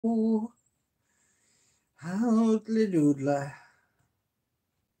Hoodly doodler.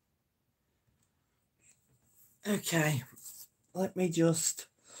 Okay, let me just.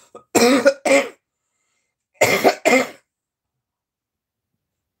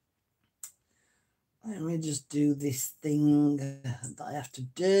 Let me just do this thing that I have to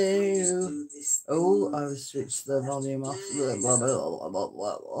do. Oh, I've switched the volume off.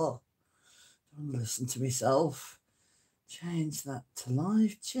 Don't listen to myself. Change that to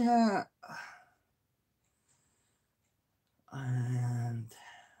live chat. And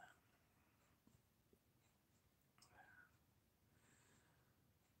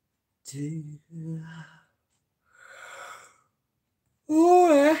do.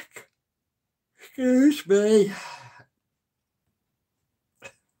 Oh, heck. Excuse me.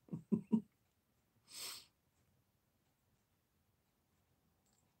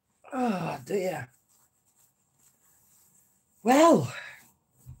 Oh, dear. Well,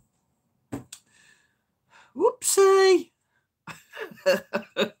 whoopsie.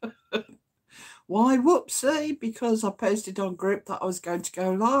 Why whoopsie? Because I posted on group that I was going to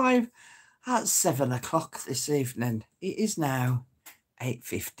go live at 7 o'clock this evening. It is now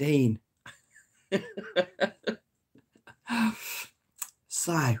 8:15.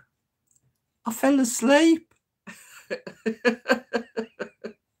 So, I fell asleep.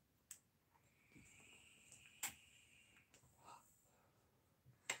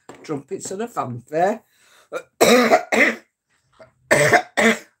 Trumpets and a fanfare.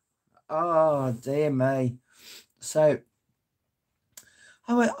 Oh, dear me. So,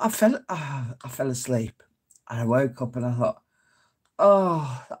 I fell asleep. And I woke up and I thought,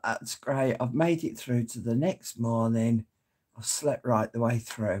 oh, that's great. I've made it through to the next morning. I slept right the way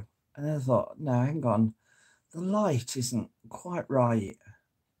through. And then I thought, no, hang on. The light isn't quite right.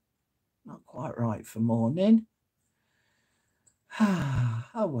 Not quite right for morning.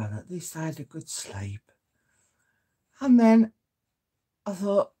 Oh, well, at least I had a good sleep. And then I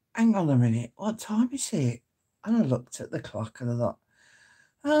thought, hang on a minute, what time is it? And I looked at the clock and I thought,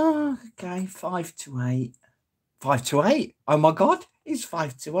 oh, okay, 5 to 8. 5 to 8? Oh my God, it's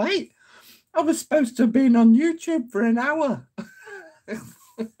 5 to 8. I was supposed to have been on YouTube for an hour.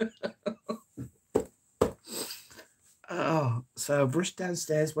 Oh, so I brushed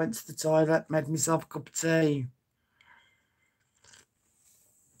downstairs, went to the toilet, made myself a cup of tea.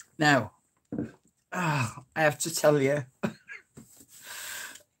 Now, I have to tell you,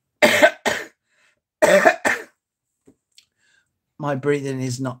 my breathing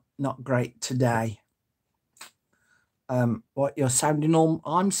is not great today. What you're sounding on?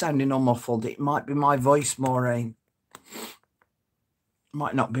 I'm sounding all muffled. It might be my voice, Maureen.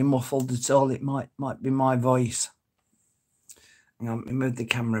 Might not be muffled at all. It might be my voice. Hang on, let me move the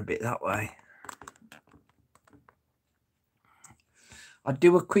camera a bit that way. I'll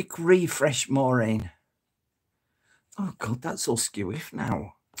do a quick refresh, Maureen. Oh God, that's all skewiff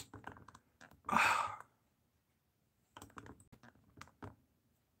now.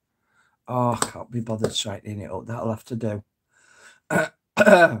 Oh, I can't be bothered straightening it up. That'll have to do.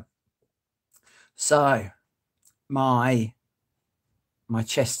 So, my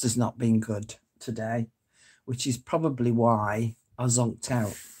chest has not been good today, which is probably why I zonked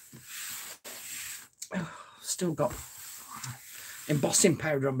out. Still got embossing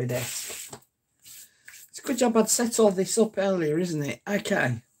powder on my desk. It's a good job I'd set all this up earlier, isn't it?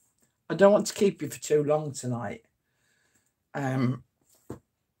 Okay. I don't want to keep you for too long tonight. But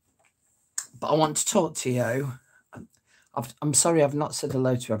I want to talk to you. I'm sorry I've not said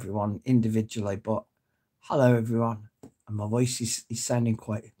hello to everyone individually, but hello everyone. And my voice is sounding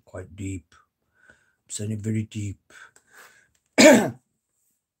quite deep. I'm sounding very deep.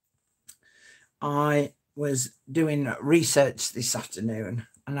 I was doing research this afternoon,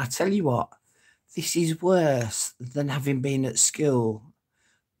 and I tell you what, this is worse than having been at school.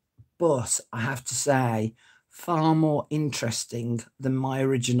 But I have to say, far more interesting than my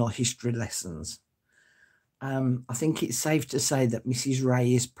original history lessons. I think it's safe to say that Mrs.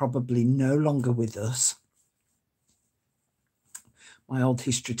 Ray is probably no longer with us. My old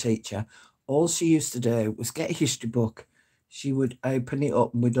history teacher, all she used to do was get a history book. She would open it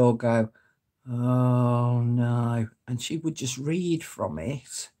up and we'd all go, oh no. And she would just read from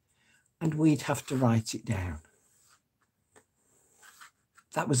it and we'd have to write it down.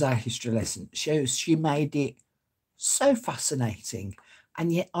 That was our history lesson. She made it so fascinating.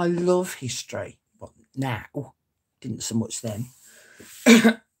 And yet I love history. Well, now, didn't so much then.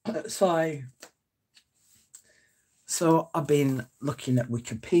 So I've been looking at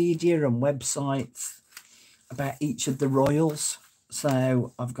Wikipedia and websites about each of the royals.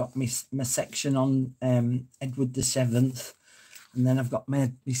 So I've got my section on Edward VII. And then I've got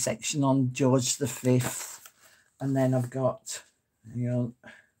my section on George V. And then I've got,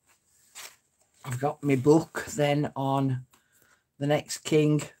 I've got my book then on the next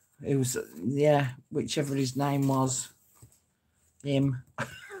king. It was, whichever his name was, him.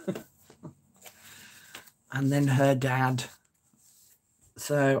 And then her dad.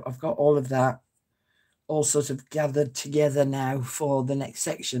 So I've got all of that all sort of gathered together now for the next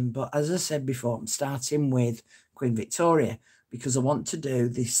section. But as I said before, I'm starting with Queen Victoria because I want to do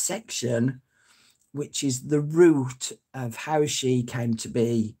this section, which is the root of how she came to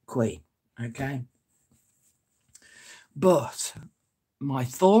be queen. Okay. But my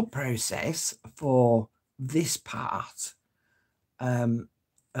thought process for this part of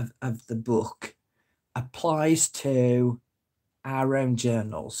the book applies to our own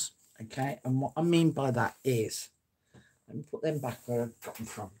journals. Okay, and what I mean by that is, let me put them back where I've got them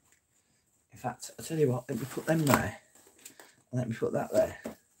from. In fact, I'll tell you what, let me put them there. And let me put that there.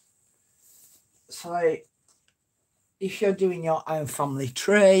 So, if you're doing your own family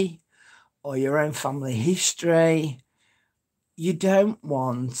tree or your own family history, you don't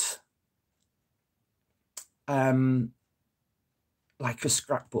want like a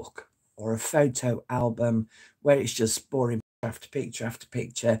scrapbook or a photo album where it's just boring after picture after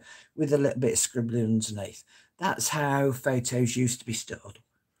picture with a little bit of scribbling underneath. That's how photos used to be stored.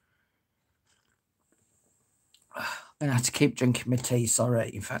 I'm going to have to keep drinking my tea,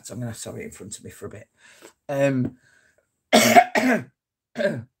 sorry. In fact, I'm going to have to have it in front of me for a bit.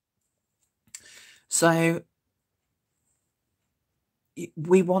 So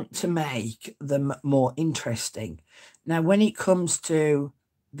we want to make them more interesting. Now, when it comes to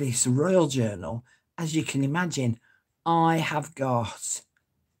this royal journal, as you can imagine, I have got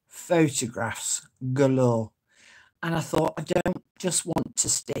photographs galore. And I thought, I don't just want to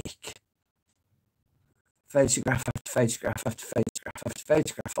stick photograph after photograph after photograph after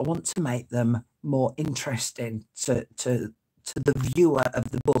photograph. I want to make them more interesting to the viewer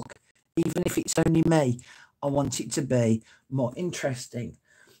of the book. Even if it's only me, I want it to be more interesting.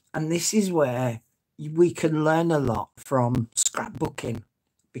 And this is where we can learn a lot from scrapbooking,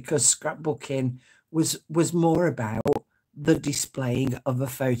 because scrapbooking was more about the displaying of a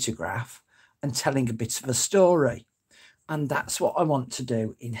photograph and telling a bit of a story. And that's what I want to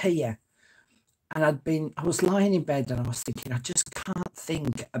do in here. And I was lying in bed and I was thinking, I just can't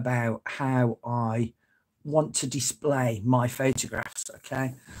think about how I want to display my photographs.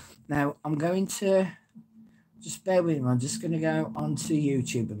 Okay. Now I'm going to, just bear with me. I'm just going to go onto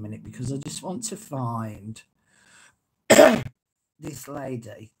YouTube a minute because I just want to find this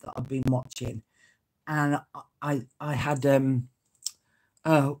lady that I've been watching. And I had, I had a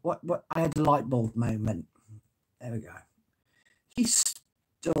light bulb moment. There we go. His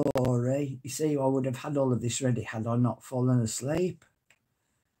story. You see, I would have had all of this ready had I not fallen asleep.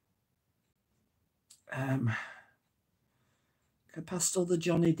 Go past all the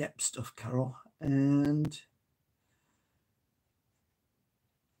Johnny Depp stuff, Carol. And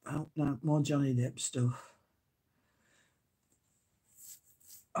oh no, more Johnny Depp stuff.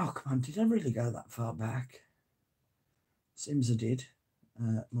 Oh, come on, did I really go that far back? Seems I did.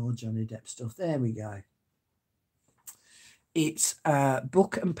 More Johnny Depp stuff. There we go. It's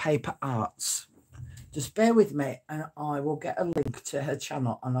Book and Paper Arts. Just bear with me and I will get a link to her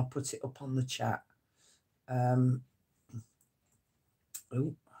channel and I'll put it up on the chat.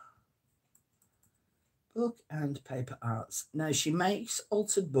 Book and Paper Arts. Now, she makes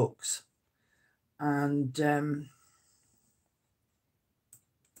altered books and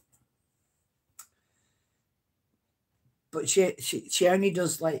but she only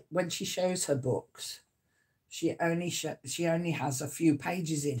does, like, when she shows her books, she only has a few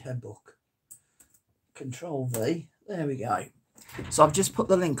pages in her book. Control V. There we go. So I've just put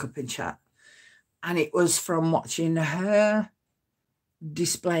the link up in chat. And it was from watching her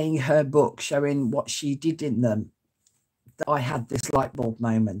displaying her book, showing what she did in them, that I had this light bulb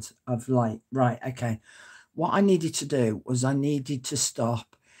moment of like, right, okay. What I needed to do was I needed to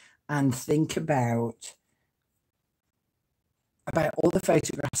stop and think about all the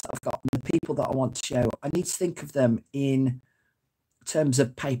photographs that I've got and the people that I want to show. I need to think of them in terms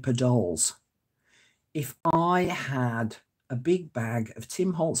of paper dolls. If I had a big bag of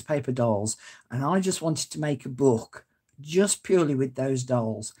Tim Holtz paper dolls and I just wanted to make a book just purely with those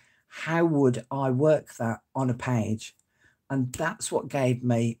dolls, how would I work that on a page? And that's what gave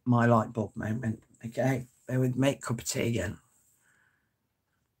me my light bulb moment. Okay, they would make a cup of tea again.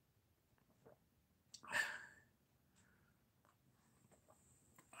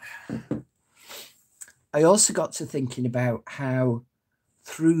 I also got to thinking about how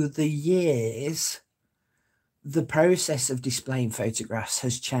through the years the process of displaying photographs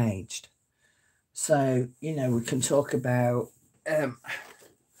has changed. So, you know, we can talk about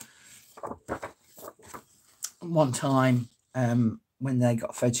one time when they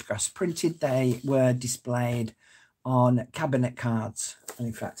got photographs printed, they were displayed on cabinet cards. And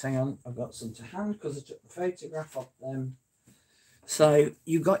in fact, hang on, I've got some to hand because I took the photograph of them. So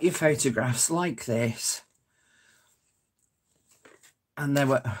you got your photographs like this, and they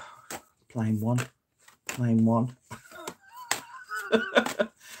were plain one.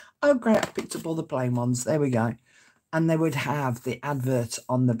 Oh great, I picked up all the plain ones. There we go. And they would have the advert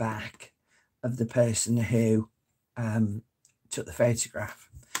on the back of the person who took the photograph.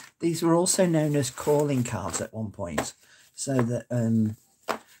 These were also known as calling cards at one point, so that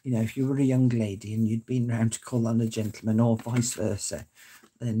you know, if you were a young lady and you'd been round to call on a gentleman or vice versa,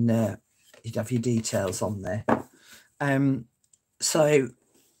 then you'd have your details on there. So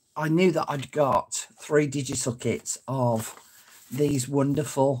I knew that I'd got 3 digital kits of these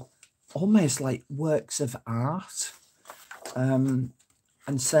wonderful, almost like works of art. And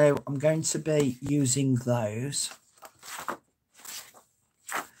so I'm going to be using those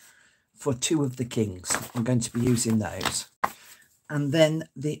for 2 of the kings. I'm going to be using those. And then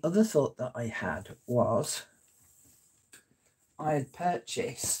the other thought that I had was I had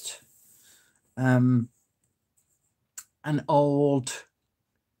purchased an old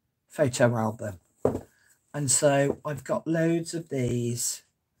photo album. And so I've got loads of these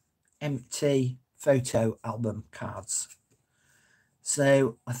empty photo album cards.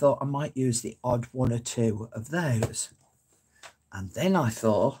 So I thought I might use the odd 1 or 2 of those. And then I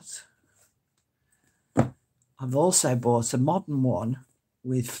thought I've also bought a modern one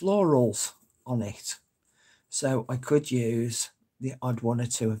with florals on it. So I could use the odd 1 or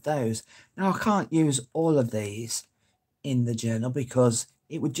 2 of those. Now I can't use all of these in the journal because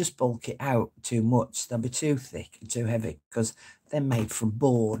it would just bulk it out too much. They'll be too thick and too heavy because they're made from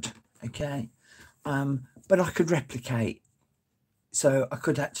board. Okay. But I could replicate. So I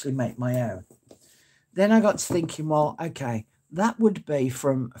could actually make my own. Then I got to thinking, well, okay, that would be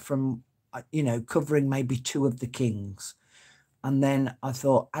from you know, covering maybe 2 of the kings. And then I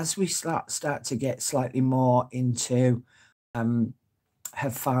thought, as we start to get slightly more into her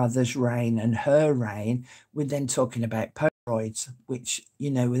father's reign and her reign, we're then talking about Polaroids, which,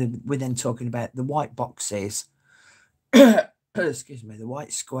 you know, we're then talking about the white boxes, excuse me, the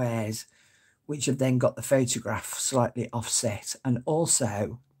white squares, which have then got the photograph slightly offset, and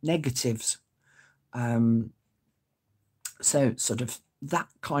also negatives. So sort of that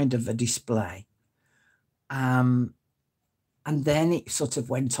kind of a display. And then it sort of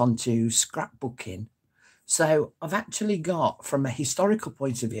went on to scrapbooking. So I've actually got, from a historical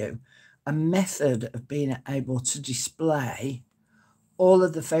point of view, a method of being able to display all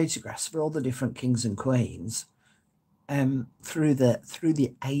of the photographs for all the different kings and queens through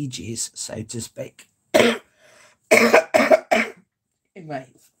the ages, so to speak. Anyway,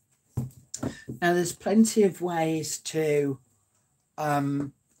 now there's plenty of ways to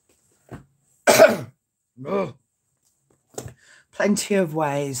plenty of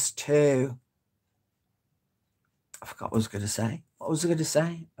ways to I forgot what I was going to say. What was I going to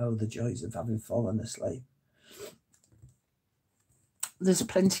say? Oh, the joys of having fallen asleep. There's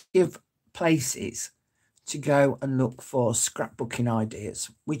plenty of places to go and look for scrapbooking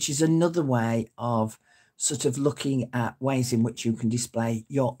ideas, which is another way of sort of looking at ways in which you can display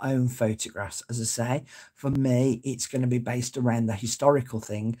your own photographs. As I say, for me, it's going to be based around the historical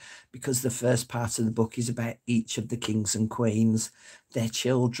thing, because the first part of the book is about each of the kings and queens, their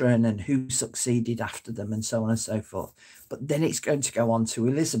children, and who succeeded after them, and so on and so forth. But then it's going to go on to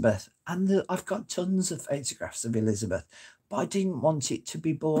Elizabeth, and I've got tons of photographs of Elizabeth, but I didn't want it to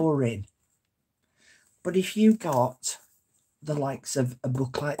be boring. But if you got the likes of a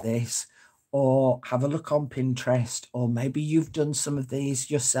book like this, or have a look on Pinterest, or maybe you've done some of these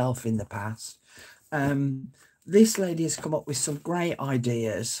yourself in the past, this lady has come up with some great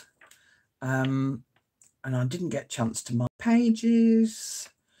ideas. And I didn't get a chance to mark pages.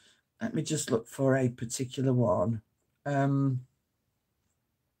 Let me just look for a particular one.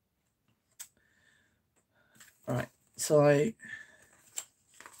 Right, so I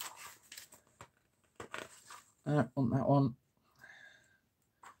don't want that one.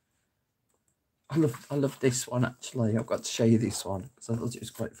 I love this one, actually. I've got to show you this one because I thought it was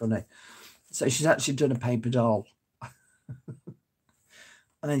quite funny. So she's actually done a paper doll. And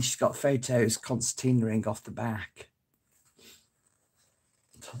then she's got photos concertinaing off the back.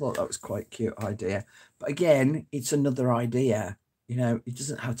 So I thought that was quite a cute idea. But again, it's another idea. You know, it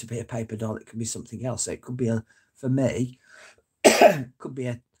doesn't have to be a paper doll. It could be something else. So it could be, for me, it could be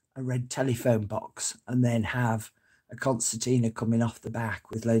a a red telephone box and then have a concertina coming off the back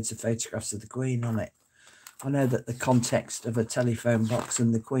with loads of photographs of the Queen on it. I know that the context of a telephone box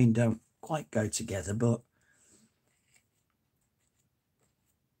and the Queen don't quite go together, but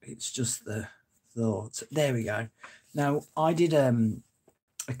it's just the thought. There we go. Now, I did a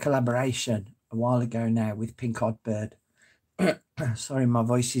collaboration a while ago now with Pink Oddbird. Sorry, my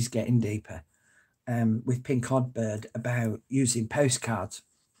voice is getting deeper. With Pink Oddbird about using postcards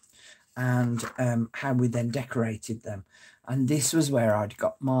and how we then decorated them. And this was where I'd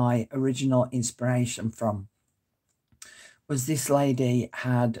got my original inspiration from. Was this lady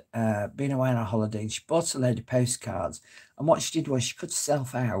had been away on a holiday and she bought a load of postcards, and what she did was she cut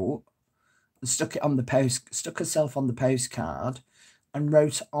herself out and stuck herself on the postcard and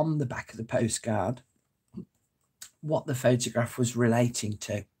wrote on the back of the postcard what the photograph was relating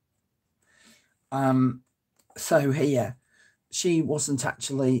to. So here, she wasn't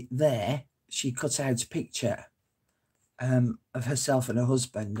actually there. She cut out a picture of herself and her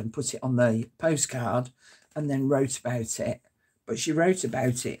husband and put it on the postcard and then wrote about it. But she wrote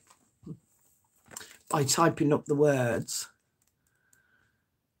about it by typing up the words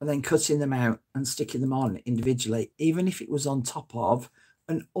and then cutting them out and sticking them on individually, even if it was on top of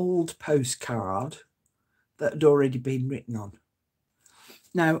an old postcard that had already been written on.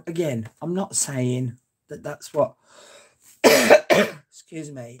 Now, again, I'm not saying that that's what, excuse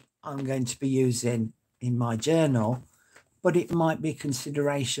me, I'm going to be using in my journal, but it might be a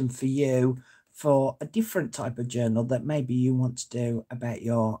consideration for you for a different type of journal that maybe you want to do about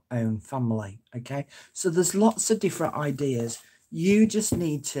your own family, okay? So there's lots of different ideas. You just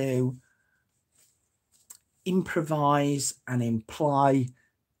need to improvise and employ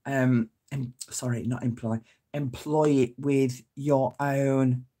it with your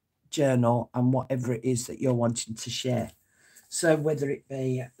own journal and whatever it is that you're wanting to share. So whether it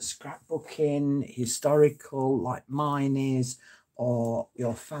be scrapbooking, historical, like mine is, or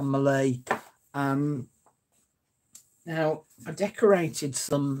your family. Now, I decorated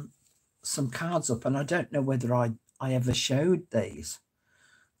some cards up, and I don't know whether I ever showed these.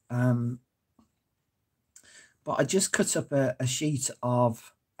 But I just cut up a sheet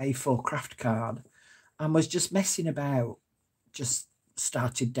of A4 craft card and was just messing about, just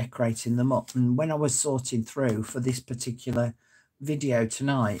started decorating them up. And when I was sorting through for this particular video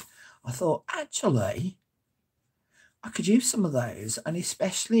tonight, I thought, actually, I could use some of those. And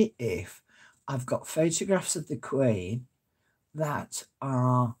especially if I've got photographs of the Queen that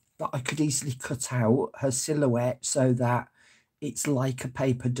I could easily cut out her silhouette so that it's like a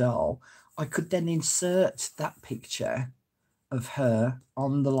paper doll. I could then insert that picture of her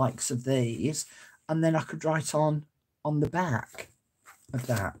on the likes of these, and then I could write on the back of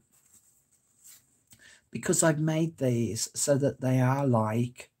that, because I've made these so that they are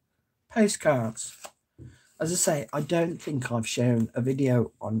like postcards. As I say, I don't think I've shown a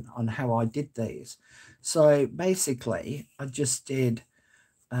video on how I did these. So basically, I just did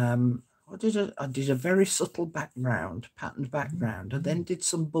I did a very subtle background, patterned background. I then did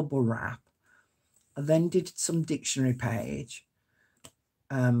some bubble wrap. I then did some dictionary page.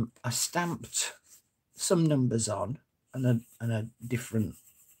 I stamped some numbers on and a different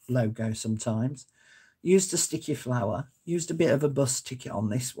logo sometimes. Used a sticky flower. Used a bit of a bus ticket on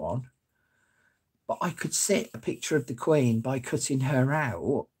this one. But I could set a picture of the Queen by cutting her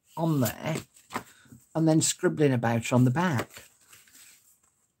out on there and then scribbling about her on the back.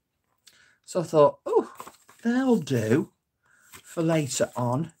 So I thought, oh, that'll do for later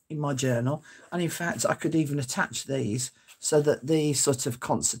on in my journal. And in fact, I could even attach these so that these sort of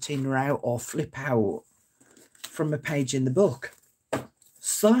concertina out or flip out from a page in the book.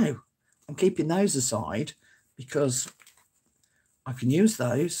 So I'm keeping those aside because I can use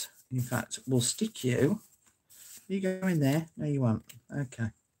those. In fact, we'll stick you. You go in there. No, you won't. Okay.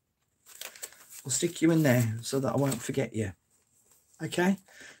 We'll stick you in there so that I won't forget you. Okay.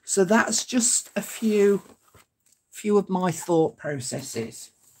 So that's just a few of my thought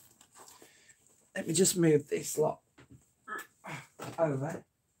processes. Let me just move this lot over,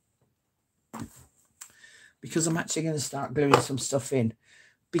 because I'm actually going to start gluing some stuff in.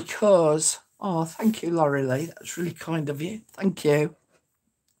 Because, oh, thank you, Laurie Lee. That's really kind of you. Thank you.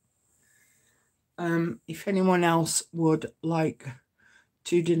 If anyone else would like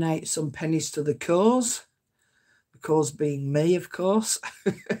to donate some pennies to the cause being me, of course,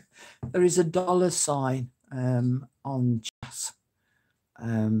 there is a $ on chat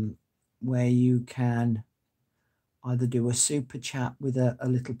where you can either do a super chat with a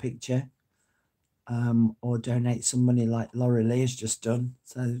little picture or donate some money like Laurie Lee has just done.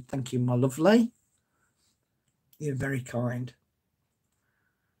 So thank you, my lovely. You're very kind.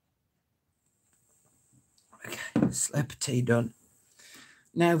 Okay, celebrity done.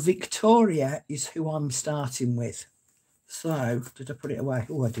 Now, Victoria is who I'm starting with. So, did I put it away?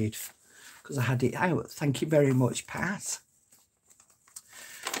 Oh, I did, because I had it out. Thank you very much, Pat.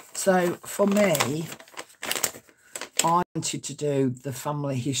 So, for me, I wanted to do the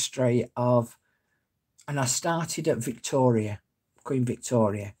family history of, and I started at Victoria, Queen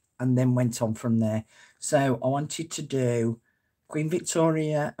Victoria, and then went on from there. So, I wanted to do Queen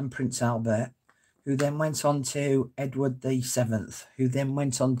Victoria and Prince Albert, who then went on to Edward the 7th, who then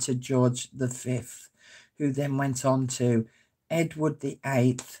went on to George the 5th, who then went on to Edward the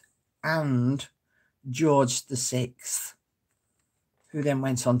 8th and George the 6th, who then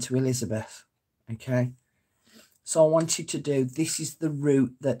went on to Elizabeth. Okay. So I wanted to do, this is the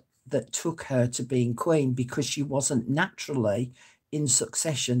route that took her to being queen, because she wasn't naturally in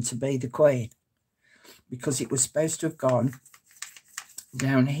succession to be the queen, because it was supposed to have gone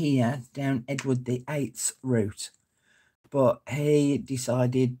down here, down Edward the 8th's route. But he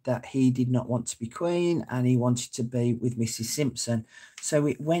decided that he did not want to be queen and he wanted to be with Mrs. Simpson. So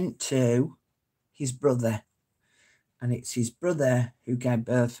it went to his brother. And it's his brother who gave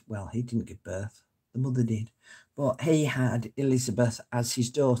birth. Well, he didn't give birth. The mother did. But he had Elizabeth as his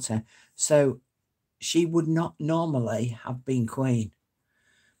daughter. So she would not normally have been queen.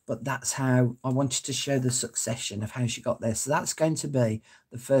 But that's how I wanted to show the succession of how she got there. So that's going to be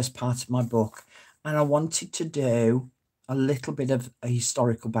the first part of my book. And I wanted to do a little bit of a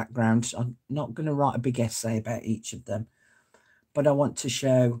historical background. I'm not going to write a big essay about each of them. But I want to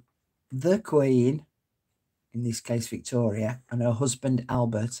show the Queen, in this case Victoria, and her husband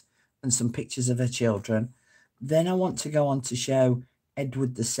Albert, and some pictures of her children. Then I want to go on to show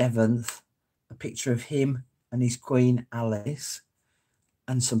Edward the 7th, a picture of him and his Queen Alice,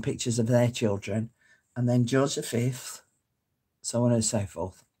 and some pictures of their children, and then George the 5th, so on and so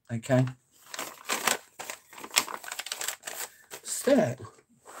forth. Okay. So,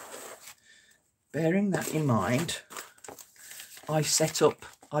 bearing that in mind, I've set up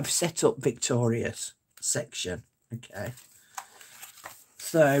Victoria's section. Okay.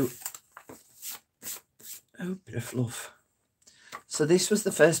 So, oh, bit of fluff. So this was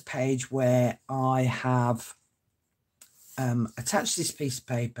the first page where I have attached this piece of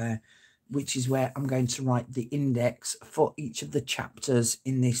paper, which is where I'm going to write the index for each of the chapters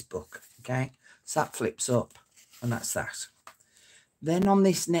in this book. Okay, so that flips up, and that's that. Then on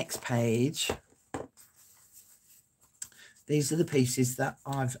this next page, these are the pieces that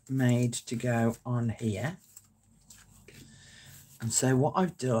I've made to go on here. And so what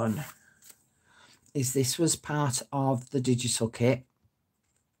I've done is, this was part of the digital kit,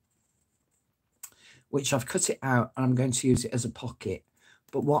 which I've cut it out and I'm going to use it as a pocket.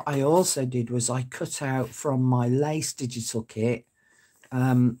 But what I also did was I cut out from my lace digital kit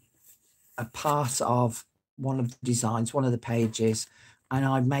a part of one of the designs, one of the pages, and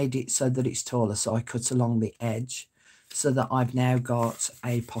I've made it so that it's taller. So I cut along the edge so that I've now got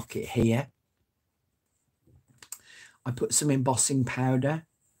a pocket here. I put some embossing powder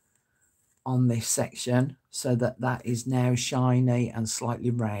on this section so that that is now shiny and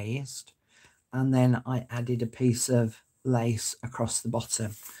slightly raised. And then I added a piece of lace across the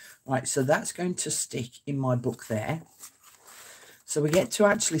bottom. Right, so that's going to stick in my book there. So we get to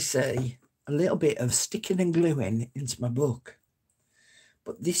actually see a little bit of sticking and gluing into my book.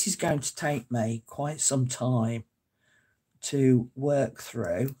 But this is going to take me quite some time to work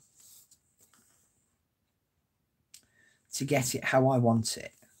through to get it how I want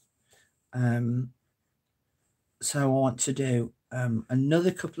it. So I want to do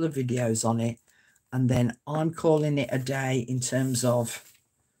another couple of videos on it, and then I'm calling it a day in terms of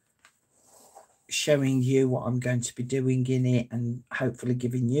showing you what I'm going to be doing in it and hopefully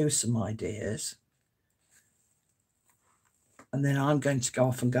giving you some ideas. And then I'm going to go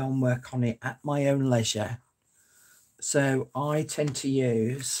off and go and work on it at my own leisure. So I tend to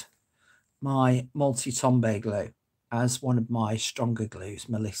use my multi-tombow glue as one of my stronger glues,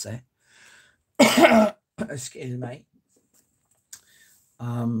 Melissa. Excuse me.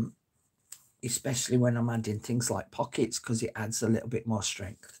 Especially when I'm adding things like pockets, because it adds a little bit more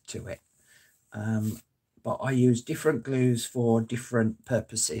strength to it. But I use different glues for different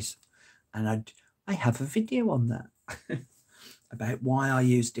purposes, and I have a video on that about why I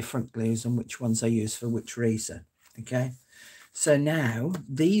use different glues and which ones I use for which reason. Okay, so now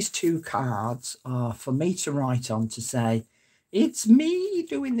these two cards are for me to write on to say, it's me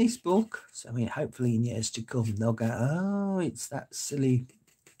doing this book. So I mean, hopefully in years to come, they'll go, oh, it's that silly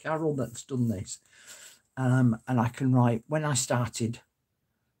Carol that's done this. And I can write when I started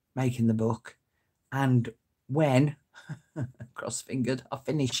making the book and when, cross-fingered, I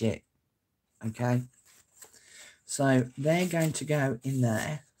finish it. Okay. So they're going to go in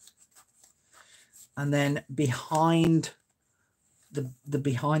there. And then behind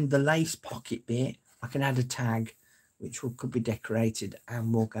the lace pocket bit, I can add a tag, which could be decorated,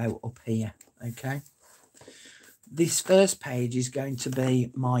 and will go up here. Okay. This first page is going to be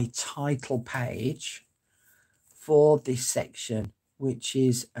my title page for this section, which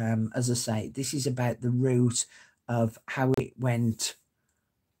is, as I say, this is about the route of how it went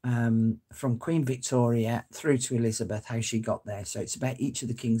from Queen Victoria through to Elizabeth, how she got there. So it's about each of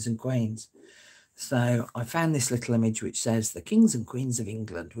the kings and queens. So I found this little image which says the Kings and Queens of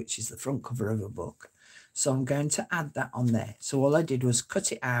England, which is the front cover of a book. So I'm going to add that on there. So all I did was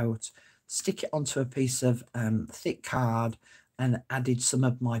cut it out, stick it onto a piece of thick card, and added some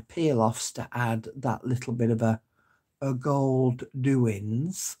of my peel-offs to add that little bit of a gold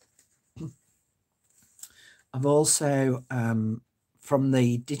doings. I've also, from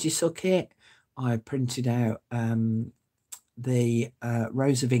the digital kit, I printed out the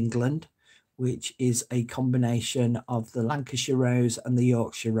Rose of England, which is a combination of the Lancashire Rose and the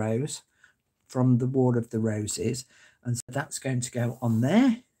Yorkshire Rose from the War of the Roses. And so that's going to go on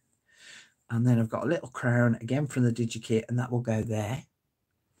there. And then I've got a little crown again from the DigiKit, and that will go there.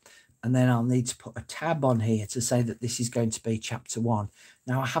 And then I'll need to put a tab on here to say that this is going to be chapter 1.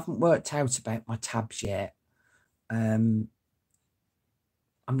 Now, I haven't worked out about my tabs yet. I'm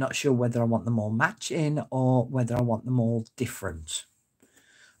not sure whether I want them all matching or whether I want them all different.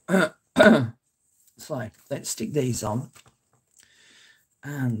 So let's stick these on.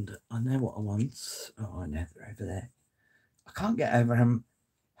 And I know what I want. Oh, I know they're over there. I can't get over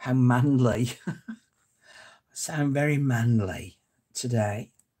how manly. I sound very manly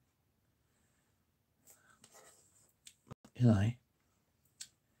today. You know.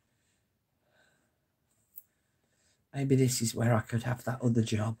 Maybe this is where I could have that other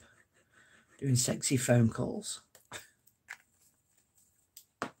job, doing sexy phone calls.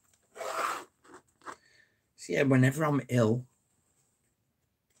 So yeah, whenever I'm ill,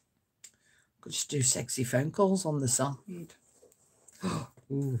 I could just do sexy phone calls on the side.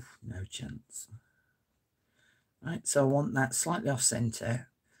 Ooh, no chance. Right, so I want that slightly off center.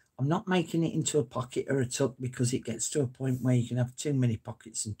 I'm not making it into a pocket or a tuck because it gets to a point where you can have too many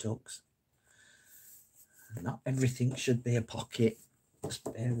pockets and tucks. Not everything should be a pocket. Just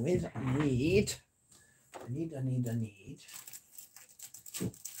bear with. I need. There we go. Need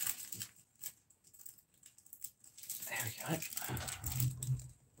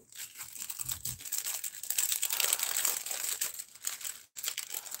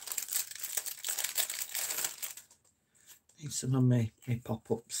some of my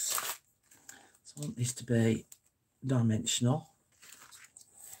pop-ups. So I want this to be dimensional.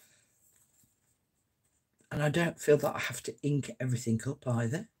 And I don't feel that I have to ink everything up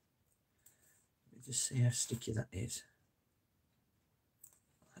either. Let me just see how sticky that is.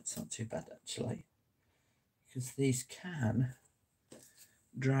 That's not too bad actually, because these can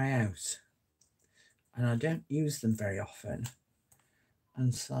dry out and I don't use them very often.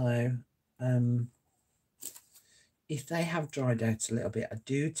 And so if they have dried out a little bit, I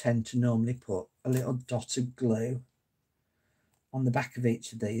do tend to normally put a little dot of glue on the back of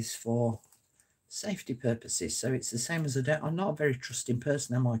each of these for safety purposes. So it's the same as I'm not a very trusting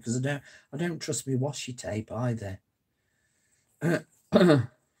person, am I? Because I don't trust my washi tape either. So I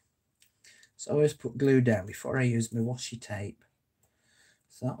always put glue down before I use my washi tape.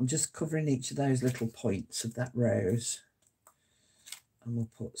 So I'm just covering each of those little points of that rose, and we'll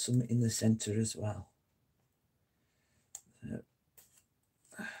put some in the center as well.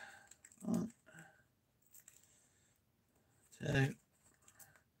 So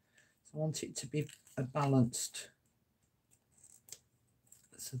I want it to be a balanced,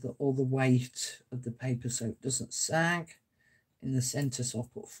 so that all the weight of the paper so it doesn't sag in the center. So I'll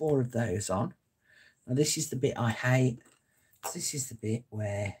put 4 of those on. Now this is the bit I hate. This is the bit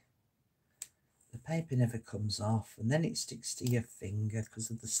where the paper never comes off and then it sticks to your finger because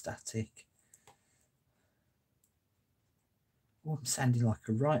of the static. Oh, I'm sounding like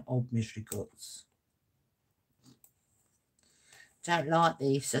a right old misery guts. Don't like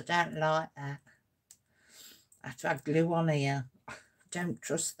this, I don't like that. I have to have glue on here. Don't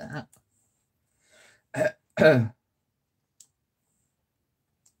trust that. These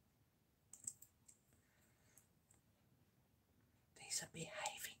are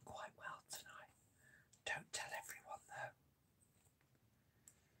behaving quite well tonight. Don't tell everyone though.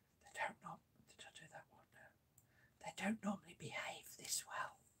 They don't know. Did I do that one now? They don't normally behave this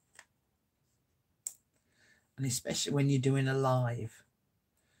well. And especially when you're doing a live,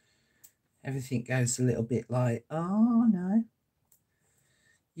 everything goes a little bit like, oh no.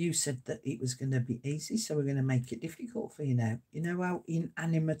 You said that it was going to be easy, so we're going to make it difficult for you now. You know how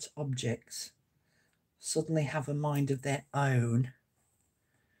inanimate objects suddenly have a mind of their own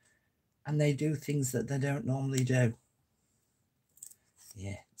and they do things that they don't normally do?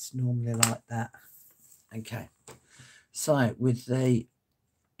 Yeah, it's normally like that. Okay, so with the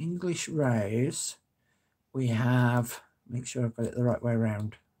English rose, we have, make sure I've got it the right way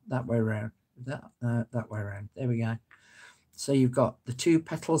around, that way around, that way around. There we go. So you've got the 2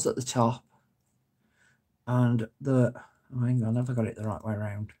 petals at the top and the, oh, hang on, have I got it the right way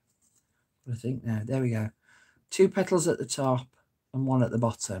around? I think now, there we go. 2 petals at the top and 1 at the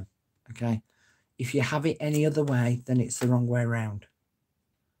bottom. Okay. If you have it any other way, then it's the wrong way around.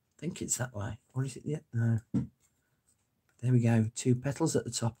 I think it's that way. Or is it? Yeah, no. There we go. 2 petals at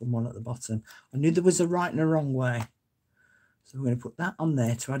the top and 1 at the bottom. I knew there was a right and a wrong way. So we're going to put that on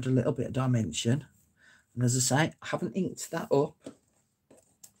there to add a little bit of dimension. And as I say, I haven't inked that up.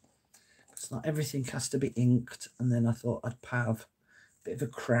 It's not everything has to be inked. And then I thought I'd have a bit of a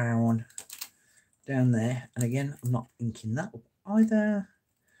crown down there. And again, I'm not inking that up either.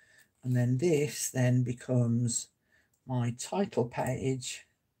 And then this then becomes my title page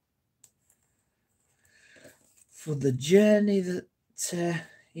for the journey that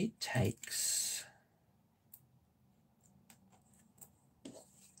it takes.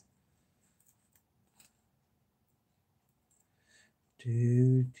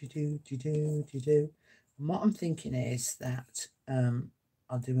 And what I'm thinking is that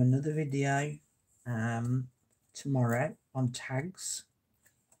I'll do another video tomorrow on tags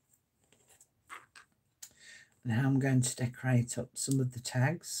and how I'm going to decorate up some of the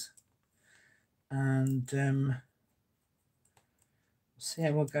tags, and see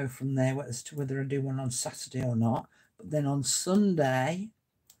how we'll go from there as to whether I do one on Saturday or not. But then on Sunday,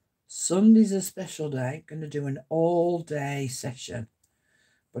 Sunday's a special day, going to do an all-day session,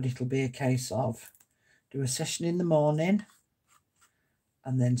 but it'll be a case of do a session in the morning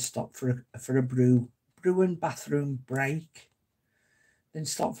and then stop for a brew and bathroom break, then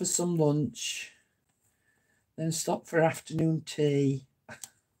stop for some lunch, then stop for afternoon tea,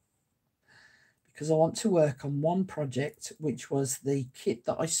 because I want to work on one project, which was the kit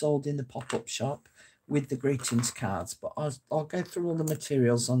that I sold in the pop-up shop with the greetings cards, but I'll go through all the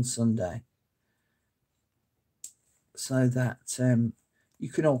materials on Sunday so that you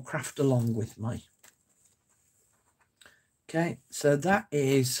can all craft along with me. Okay, so that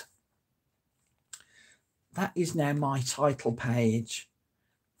is now my title page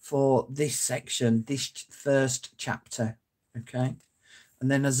for this section, this first chapter. Okay, and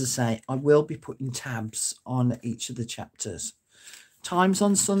then as I say, I will be putting tabs on each of the chapters. Times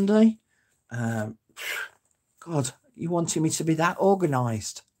on Sunday, God, you wanted me to be that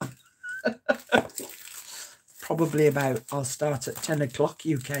organised? Probably about, I'll start at 10 o'clock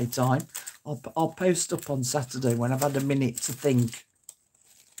UK time. I'll post up on Saturday when I've had a minute to think.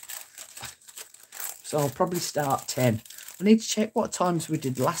 So I'll probably start 10. I need to check what times we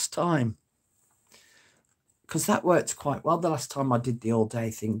did last time, because that worked quite well the last time I did the all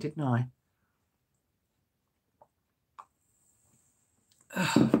day thing, didn't I?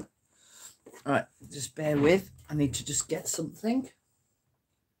 Right, just bear with. I need to just get something.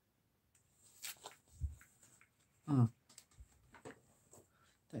 Oh,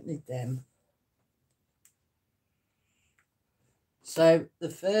 don't need them. So the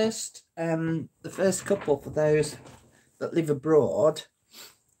first couple, for those that live abroad,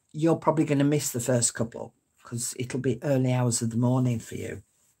 you're probably going to miss the first couple because it'll be early hours of the morning for you.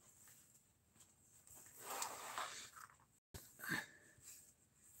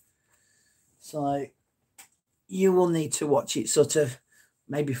 So you will need to watch it sort of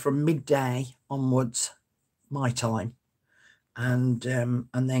maybe from midday onwards, my time, and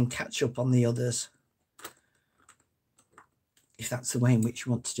then catch up on the others, if that's the way in which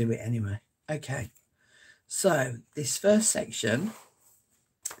you want to do it anyway. Okay, so this first section,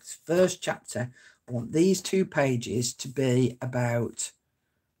 this first chapter, I want these 2 pages to be about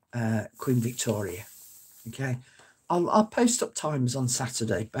Queen Victoria. Okay, I'll post up times on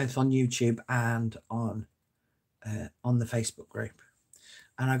Saturday, both on YouTube and on the Facebook group.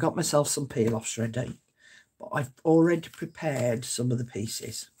 And I got myself some peel-offs ready, but I've already prepared some of the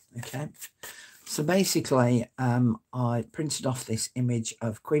pieces. Okay, so basically I printed off this image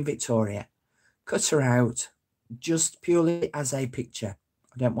of Queen Victoria, cut her out just purely as a picture.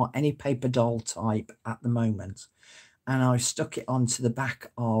 I don't want any paper doll type at the moment, and I stuck it onto the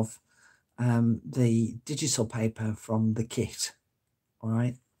back of the digital paper from the kit. All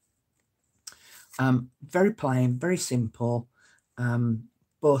right, very plain, very simple.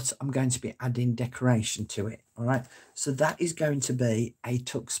 but I'm going to be adding decoration to it. All right, so that is going to be a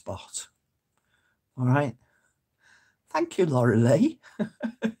tuck spot. All right, thank you, Laura Lee.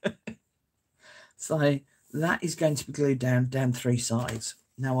 So that is going to be glued down 3 sides.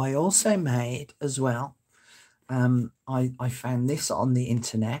 Now I also made as well, I found this on the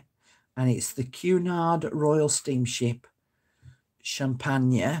internet, and it's the Cunard Royal Steamship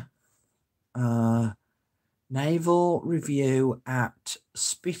Champagne Naval Review at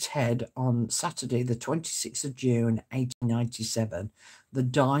Spithead on Saturday, the 26th of June, 1897, the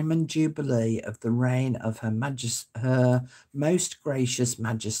Diamond Jubilee of the reign of Her Most Gracious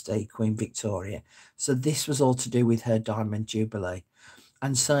Majesty, Queen Victoria. So this was all to do with her Diamond Jubilee.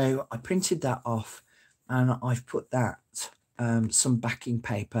 And so I printed that off, and I've put that, some backing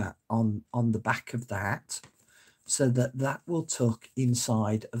paper on the back of that, so that will tuck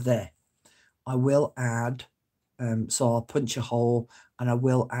inside of there. I will add, so I'll punch a hole, and I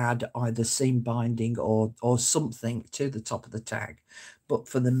will add either seam binding or something to the top of the tag. But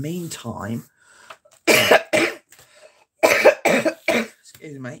for the meantime,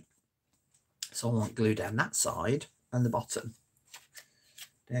 excuse me, so I want glue down that side and the bottom.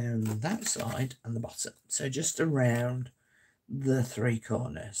 Down that side and the bottom. So just around the 3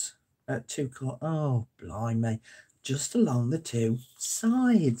 corners. 2 corners. Oh, blimey. Just along the 2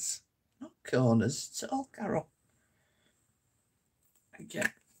 sides. Not corners. It's all Carol. Okay.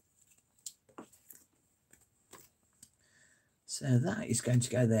 So that is going to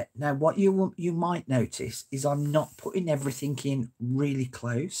go there. Now, what you might notice is I'm not putting everything in really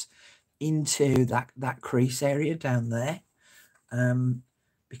close into that crease area down there.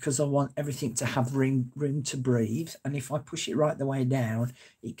 Because I want everything to have room to breathe. And if I push it right the way down,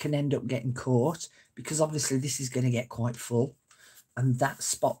 it can end up getting caught, because obviously this is going to get quite full, and that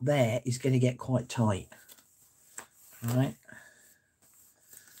spot there is going to get quite tight. All right.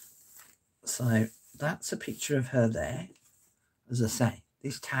 So that's a picture of her there. As I say,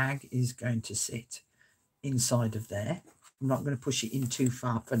 this tag is going to sit inside of there. I'm not going to push it in too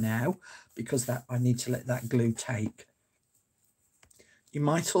far for now, because that I need to let that glue take. You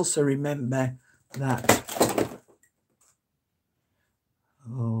might also remember that,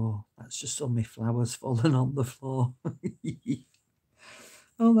 oh, that's just all my flowers falling on the floor.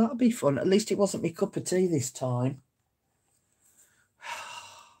 Oh, that'll be fun. At least it wasn't my cup of tea this time.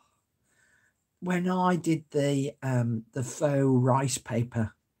 When I did the faux rice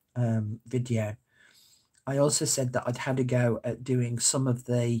paper video, I also said that I'd had a go at doing some of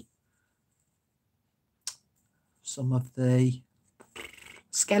the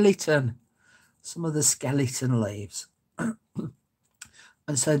skeleton leaves.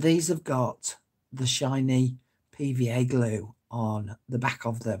 And so these have got the shiny PVA glue on the back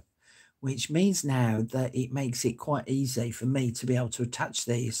of them, which means now that it makes it quite easy for me to be able to attach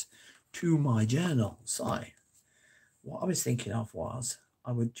these to my journal. So what I was thinking of was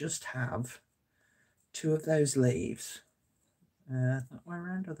I would just have 2 of those leaves, that way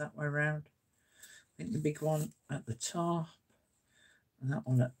around or that way around. I think the big one at the top and that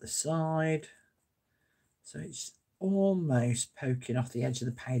one at the side. So it's almost poking off the edge of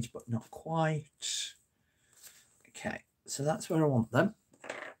the page, but not quite. Okay, so that's where I want them.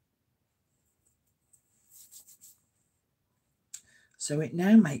 So it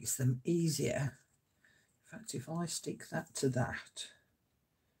now makes them easier. In fact, if I stick that to that,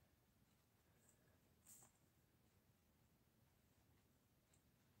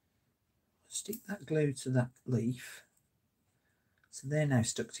 stick that glue to that leaf. So they're now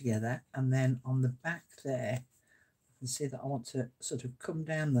stuck together. And then on the back there, you can see that I want to sort of come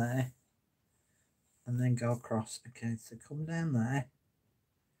down there and then go across. Okay, so come down there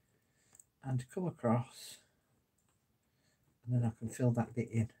and come across. And then I can fill that bit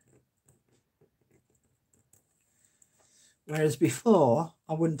in. Whereas before,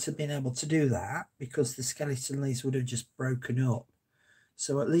 I wouldn't have been able to do that because the skeleton leaves would have just broken up.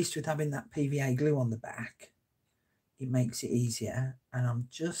 So at least with having that PVA glue on the back, it makes it easier. And I'm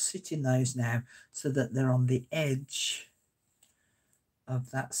just sitting those now so that they're on the edge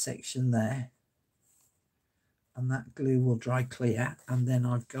of that section there. And that glue will dry clear. And then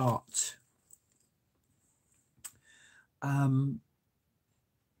I've got,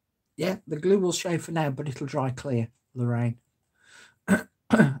 yeah, the glue will show for now, but it'll dry clear, Lorraine.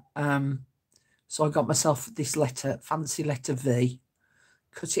 So I got myself this letter, fancy letter V,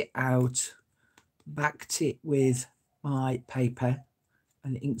 cut it out, backed it with my paper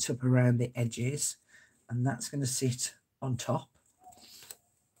and inked up around the edges, and that's going to sit on top.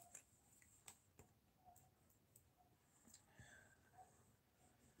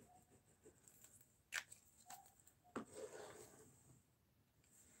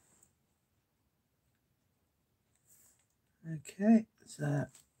 Okay, so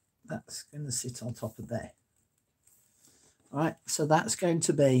that's going to sit on top of there. All right, so that's going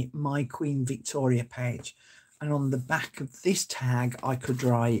to be my Queen Victoria page. And on the back of this tag, I could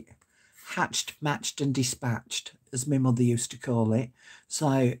write hatched, matched and dispatched, as my mother used to call it.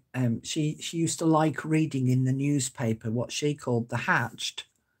 So she used to like reading in the newspaper what she called the hatched,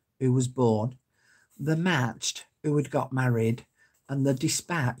 who was born, the matched, who had got married, and the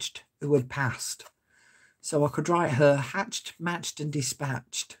dispatched, who had passed. So I could write her hatched, matched and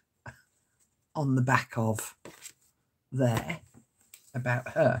dispatched on the back of there about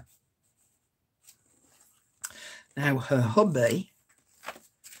her. Now her hubby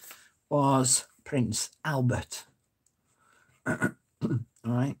was Prince Albert.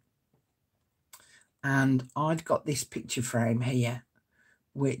 Right, and I'd got this picture frame here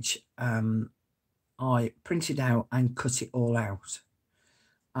which I printed out and cut it all out,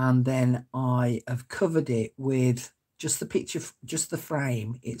 and then I have covered it with just the picture, just the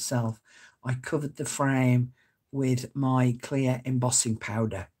frame itself. I covered the frame with my clear embossing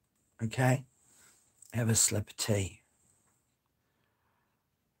powder. Okay, have a slip of tea.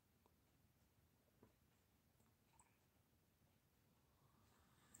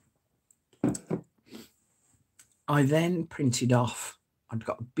 I then printed off, I'd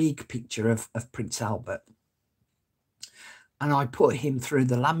got a big picture of Prince Albert, and I put him through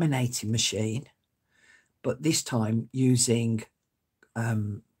the laminating machine, but this time using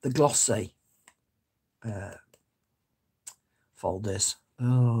the glossy folders.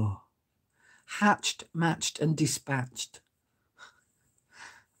 Oh, hatched, matched and dispatched.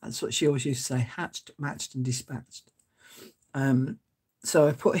 That's what she always used to say, hatched, matched and dispatched. So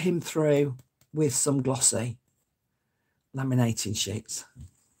I put him through with some glossy laminating sheets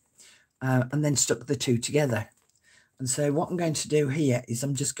and then stuck the two together. And so what I'm going to do here is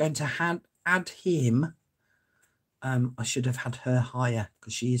I'm just going to add him. I should have had her higher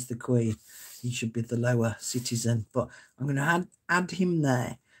because she is the queen. He should be the lower citizen, but I'm going to add him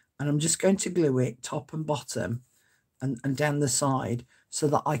there, and I'm just going to glue it top and bottom and down the side so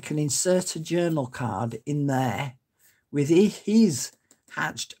that I can insert a journal card in there with his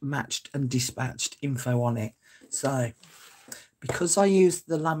hatched, matched and dispatched info on it. So because I used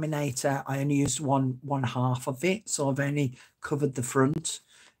the laminator, I only used one half of it, so I've only covered the front.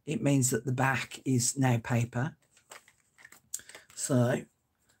 It means that the back is now paper. So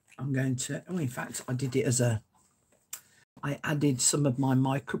I'm going to, oh, in fact, I did it as I added some of my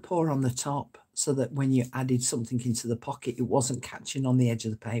micropore on the top so that when you added something into the pocket, it wasn't catching on the edge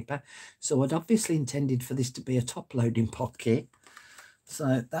of the paper. So I'd obviously intended for this to be a top loading pocket.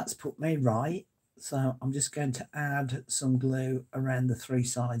 So that's put me right. So I'm just going to add some glue around the three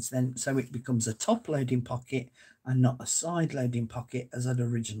sides then, so it becomes a top loading pocket and not a side loading pocket as I'd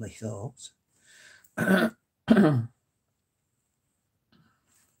originally thought.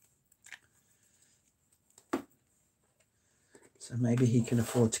 So maybe he can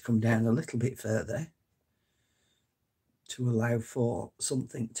afford to come down a little bit further to allow for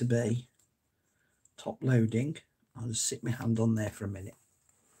something to be top loading. I'll just sit my hand on there for a minute.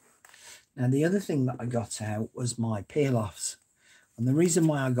 Now the other thing that I got out was my peel-offs. And the reason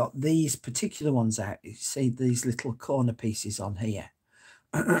why I got these particular ones out is, see these little corner pieces on here.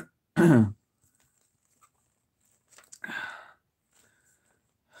 And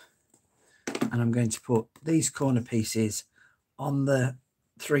I'm going to put these corner pieces on the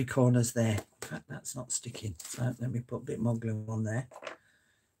three corners there. In fact, that's not sticking. So let me put a bit more glue on there.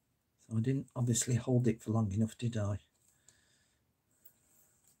 So I didn't obviously hold it for long enough, did I?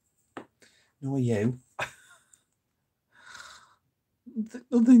 Nor you.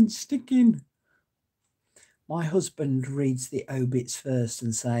 Nothing's sticking. My husband reads the obits first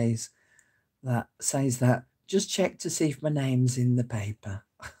and says that just check to see if my name's in the paper.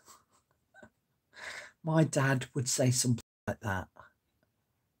 My dad would say something like that.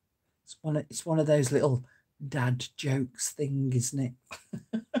 It's one of those little dad jokes thing, isn't it?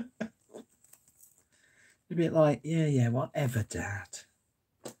 A bit like, yeah, whatever, Dad.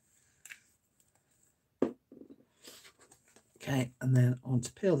 Okay, and then I want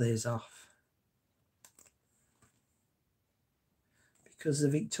to peel these off, because the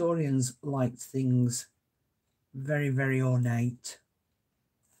Victorians liked things very, very ornate.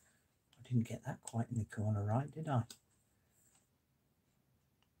 I didn't get that quite in the corner right, did I?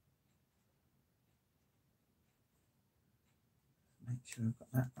 Make sure I've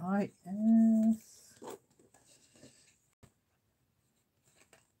got that right. Yes.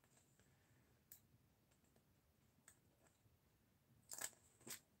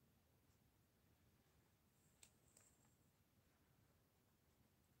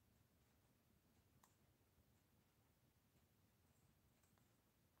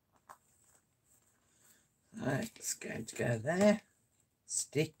 Right, let's go there.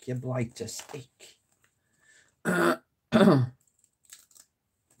 Stick your blighter, stick. And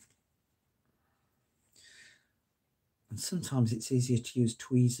sometimes it's easier to use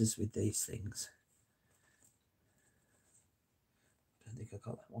tweezers with these things. I don't think I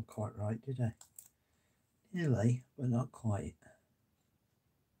got that one quite right, did I? Nearly, but not quite.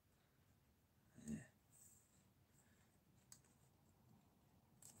 Yeah.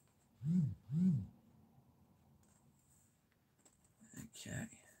 Okay.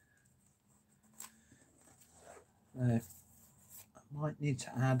 I might need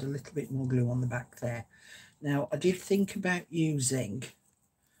to add a little bit more glue on the back there. Now, I did think about using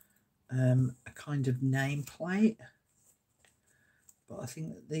a kind of nameplate, but I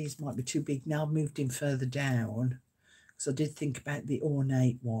think that these might be too big. Now I've moved in further down, because I did think about the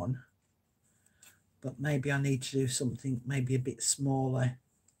ornate one, but maybe I need to do something maybe a bit smaller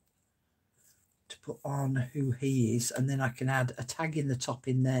to put on who he is, and then I can add a tag in the top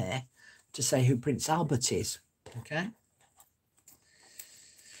in there to say who Prince Albert is. Okay.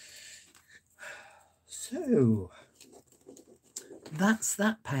 So that's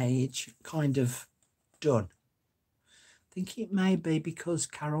that page kind of done. I think it may be because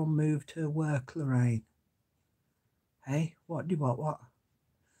Carol moved her work, Lorraine. Hey, what?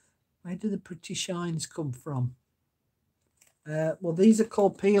 Where do the pretty shines come from? Well, these are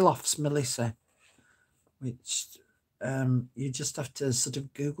called peel-offs, Melissa, which you just have to sort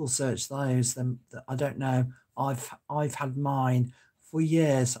of Google search those. I don't know. I've had mine for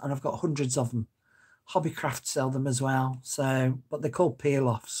years, and I've got hundreds of them. Hobbycraft sell them as well. So, but they're called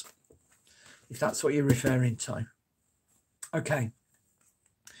peel-offs, if that's what you're referring to. Okay.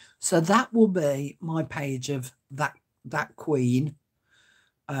 So that will be my page of that queen,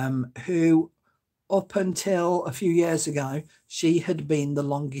 who up until a few years ago, she had been the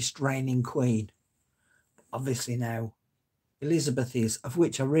longest reigning queen. Obviously now Elizabeth is, of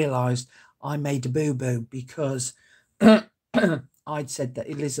which I realised I made a boo-boo, because I'd said that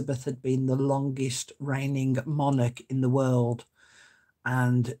Elizabeth had been the longest reigning monarch in the world,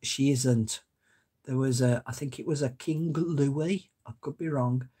 and she isn't. There was I think it was a King Louis, I could be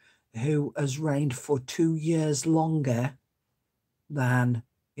wrong, who has reigned for 2 years longer than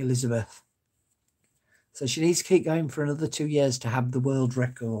Elizabeth. So she needs to keep going for another 2 years to have the world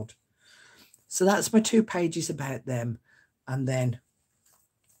record. So that's my 2 pages about them. And then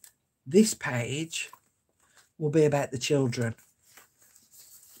this page will be about the children.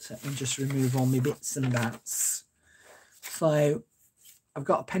 So let me just remove all my bits and bats. So I've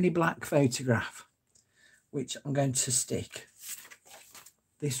got a penny black photograph, which I'm going to stick.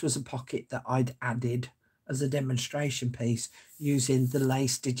 This was a pocket that I'd added as a demonstration piece using the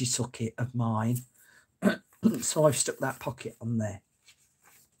lace digital kit of mine. So I've stuck that pocket on there.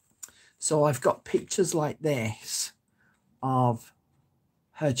 So I've got pictures like this of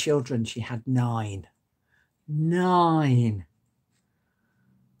her children. She had 9. 9.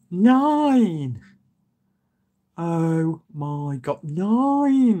 9. Oh my God,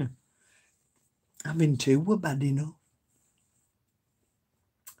 9. Having 2 were bad enough.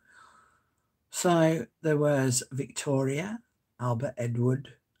 So there was Victoria, Albert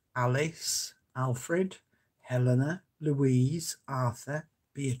Edward, Alice, Alfred, Helena, Louise, Arthur,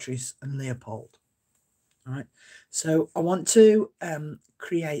 Beatrice and Leopold. All right. So I want to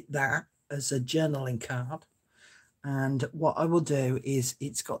create that as a journaling card. And what I will do is,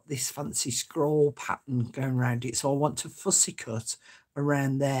 it's got this fancy scroll pattern going around it. So I want to fussy cut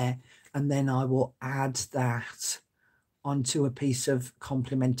around there. And then I will add that onto a piece of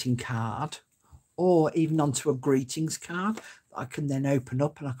complimenting card, or even onto a greetings card that I can then open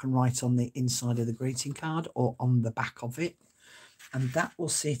up and I can write on the inside of the greeting card or on the back of it. And that will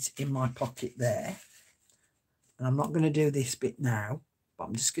sit in my pocket there. And I'm not going to do this bit now, but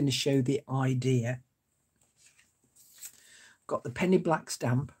I'm just going to show the idea. Got the penny black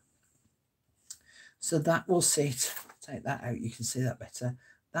stamp. So that will sit, take that out, you can see that better.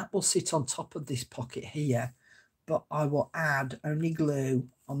 That will sit on top of this pocket here, but I will add only glue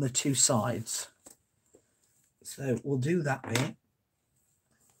on the 2 sides. So we'll do that bit.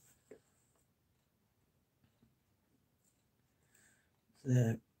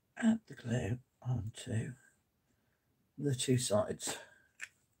 So add the glue onto the 2 sides.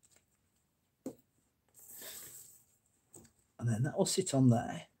 And then that will sit on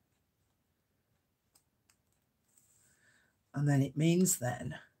there. And then it means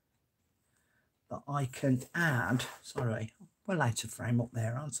then that I can add, sorry, well out of frame up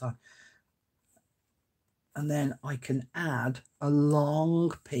there, aren't I? And then I can add a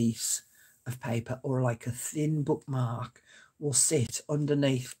long piece of paper, or like a thin bookmark, will sit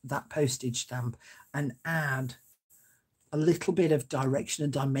underneath that postage stamp and add a little bit of direction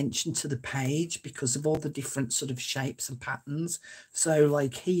and dimension to the page because of all the different sort of shapes and patterns. So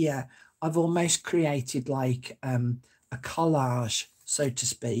like here, I've almost created like a collage, so to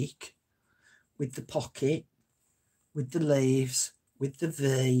speak, with the pocket, with the leaves, with the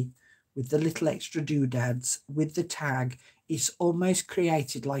V, with the little extra doodads, with the tag. It's almost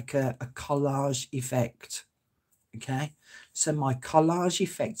created like a collage effect. Okay, so my collage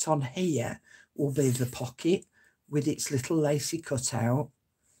effect on here will be the pocket with its little lacy cutout,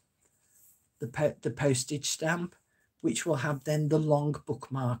 the postage stamp, which will have then the long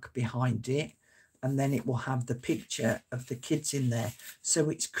bookmark behind it, and then it will have the picture of the kids in there. So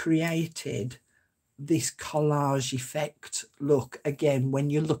it's created this collage effect look again when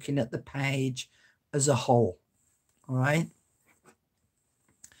you're looking at the page as a whole. All right,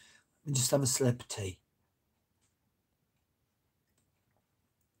 let me just have a slip of tea.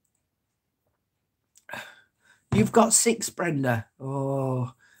 You've got 6, Brenda.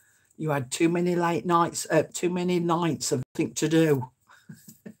 Oh, you had too many late nights, too many nights of things to do.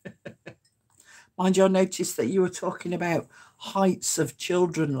 Mind you, I noticed that you were talking about heights of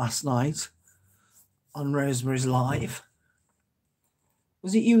children last night on Rosemary's Live.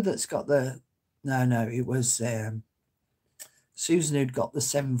 Was it you that's got the... No, it was Susan who'd got the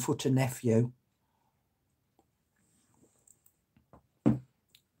 7-footer nephew.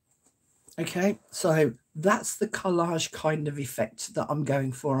 Okay, so that's the collage kind of effect that I'm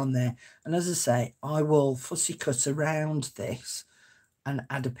going for on there. And as I say, I will fussy cut around this and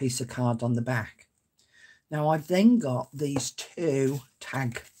add a piece of card on the back. Now I've then got these 2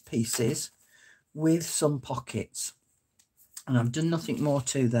 tag pieces with some pockets, and I've done nothing more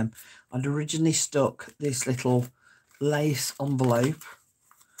to them. I'd originally stuck this little lace envelope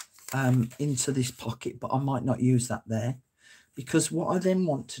into this pocket, but I might not use that there, because what I then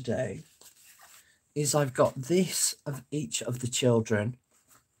want to do is I've got this of each of the children,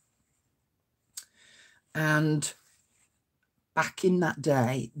 and back in that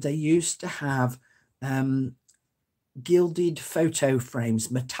day they used to have gilded photo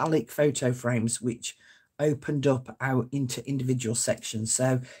frames, metallic photo frames, which opened up out into individual sections.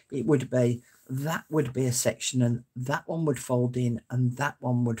 So it would be, that would be a section, and that one would fold in, and that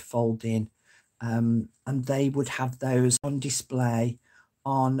one would fold in, and they would have those on display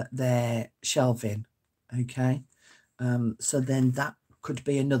on their shelving. Okay, so then that could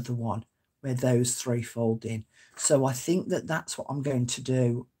be another one where those 3 fold in. So I think that that's what I'm going to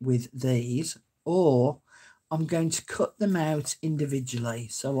do with these, or I'm going to cut them out individually.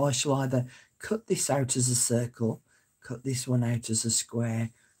 So I shall either cut this out as a circle, cut this one out as a square,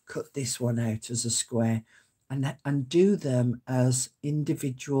 cut this one out as a square, and do them as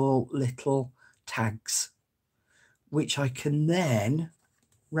individual little tags, which I can then...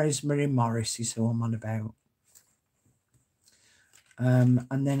 Rosemary Morris is who I'm on about.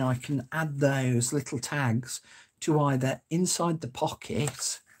 And then I can add those little tags to either inside the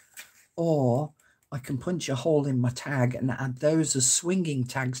pocket, or I can punch a hole in my tag and add those as swinging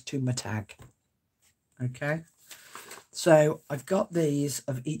tags to my tag. Okay, so I've got these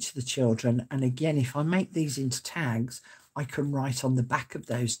of each of the children, and again, if I make these into tags, I can write on the back of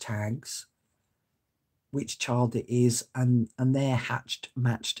those tags which child it is, and their hatched,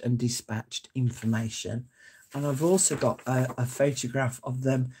 matched and dispatched information. And I've also got a photograph of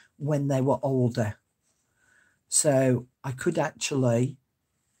them when they were older. So I could actually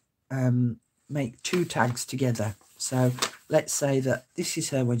make 2 tags together. So let's say that this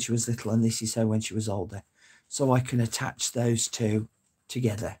is her when she was little and this is her when she was older. So I can attach those 2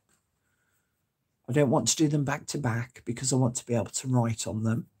 together. I don't want to do them back to back because I want to be able to write on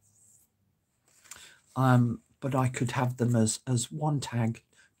them. But I could have them as 1 tag,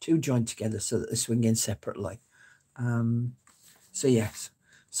 2 joined together so that they swing in separately. So yes,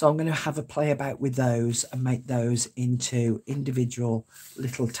 so I'm going to have a play about with those and make those into individual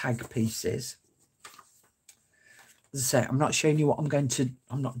little tag pieces. As I say, I'm not showing you what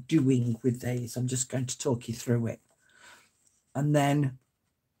I'm not doing with these. I'm just going to talk you through it. And then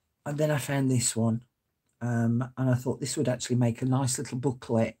I found this one, and I thought this would actually make a nice little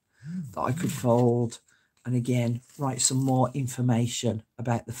booklet that I could fold, and again write some more information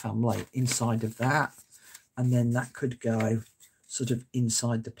about the family inside of that, and then that could go sort of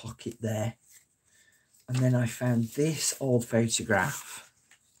inside the pocket there. And then I found this old photograph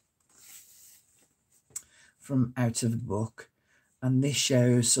from out of the book, and this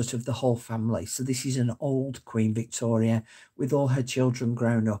shows sort of the whole family. So this is an old Queen Victoria with all her children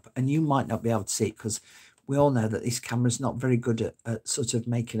grown up, and you might not be able to see it because we all know that this camera's not very good at sort of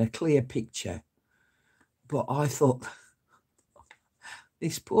making a clear picture. But I thought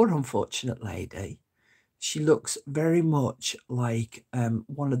this poor unfortunate lady, she looks very much like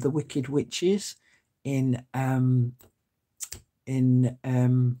one of the wicked witches in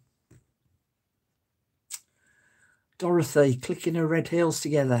Dorothy clicking her red heels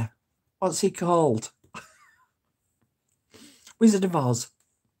together. What's he called? Wizard of Oz.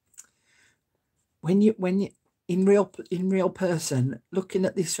 When you in real person looking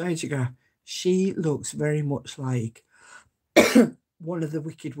at this photograph, she looks very much like one of the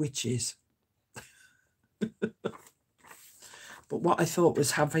wicked witches. But what I thought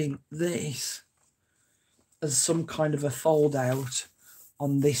was having this as some kind of a fold out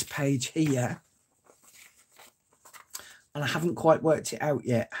on this page here, and I haven't quite worked it out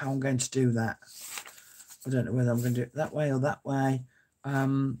yet how I'm going to do that. I don't know whether I'm going to do it that way or that way.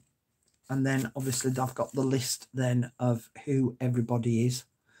 And then obviously I've got the list then of who everybody is,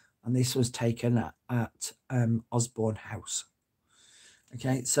 and this was taken at Osborne House.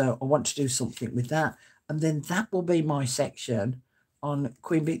 Okay, so I want to do something with that, and then that will be my section on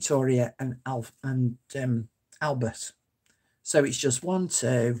Queen Victoria and Albert. So it's just 1,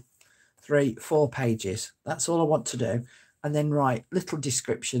 2, 3, 4 pages. That's all I want to do, and then write little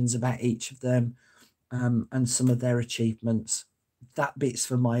descriptions about each of them and some of their achievements. That bit's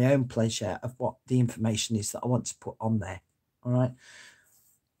for my own pleasure of what the information is that I want to put on there. All right.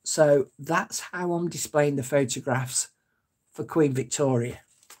 So that's how I'm displaying the photographs for Queen Victoria.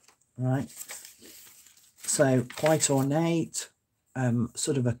 All right. So quite ornate,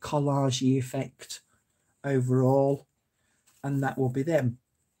 sort of a collage effect overall, and that will be them.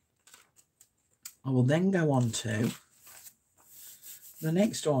 I will then go on to the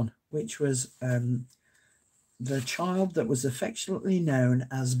next one, which was the child that was affectionately known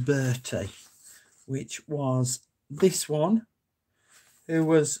as Bertie, which was this one, who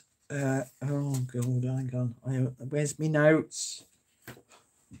was, oh God, hang on, where's my notes?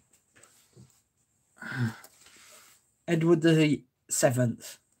 Edward the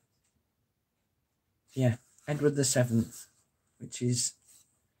 7th. Yeah, Edward the 7th, which is,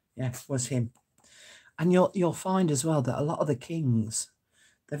 yeah, was him. And you'll find as well that a lot of the kings,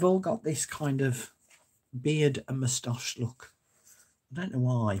 they've all got this kind of beard and moustache look. I don't know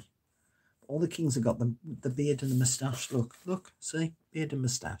why. All the kings have got the beard and the moustache look. Look, see, beard and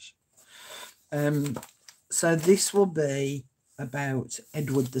moustache. So this will be about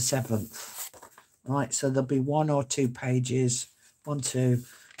Edward the 7th. Right, so there'll be 1 or 2 pages, 1, 2,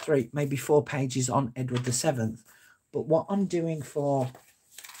 3, maybe 4 pages on Edward the 7th. But what I'm doing for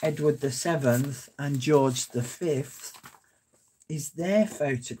Edward the 7th and George the 5th is their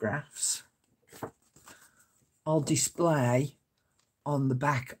photographs I'll display on the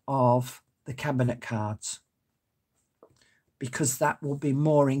back of the cabinet cards, because that will be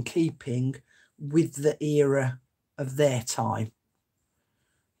more in keeping with the era of their time.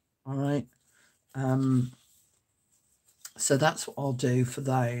 All right. So that's what I'll do for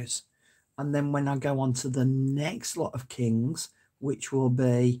those. And then when I go on to the next lot of kings, which will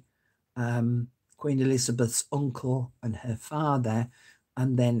be Queen Elizabeth's uncle and her father,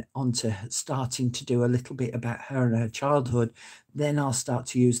 and then on to starting to do a little bit about her and her childhood, then I'll start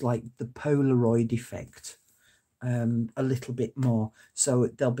to use like the Polaroid effect a little bit more. So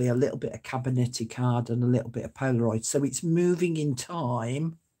there'll be a little bit of cabinet card and a little bit of Polaroid. So it's moving in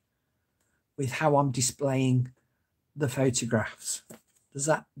time with how I'm displaying the photographs. Does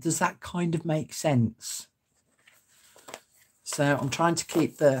that kind of make sense? So I'm trying to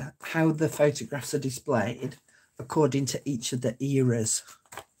keep how the photographs are displayed according to each of the eras.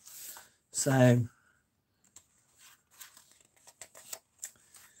 So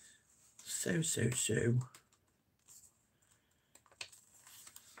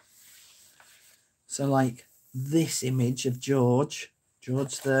like this image of George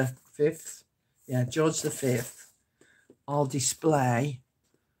the 5th. Yeah, George the 5th. I'll display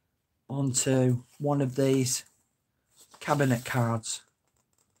onto one of these cabinet cards,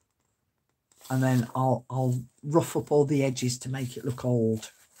 and then I'll rough up all the edges to make it look old.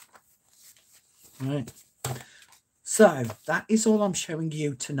 Right. So that is all I'm showing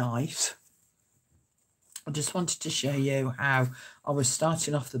you tonight. I just wanted to show you how I was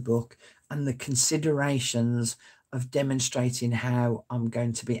starting off the book and the considerations of demonstrating how I'm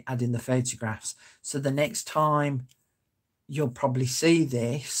going to be adding the photographs. So the next time you'll probably see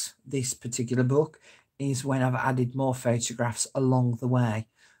this particular book is when I've added more photographs along the way.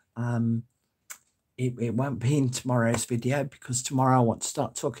 It won't be in tomorrow's video, because tomorrow I want to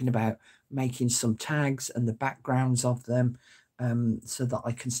start talking about making some tags and the backgrounds of them, so that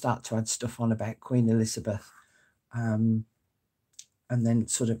I can start to add stuff on about Queen Elizabeth, and then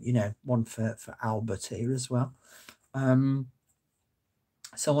sort of, you know, one for Albert here as well.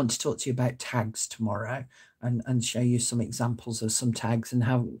 So I want to talk to you about tags tomorrow, and show you some examples of some tags and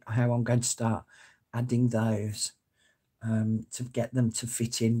how I'm going to start adding those to get them to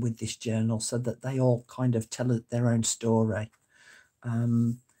fit in with this journal so that they all kind of tell their own story.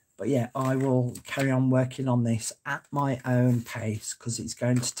 But yeah, I will carry on working on this at my own pace because it's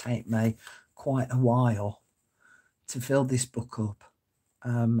going to take me quite a while to fill this book up.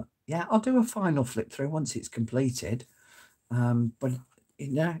 Yeah, I'll do a final flip through once it's completed. But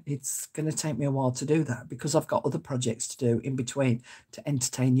it's going to take me a while to do that because I've got other projects to do in between to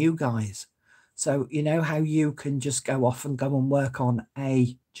entertain you guys. So you know how you can just go off and go and work on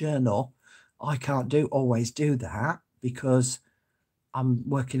a journal. I can't always do that because I'm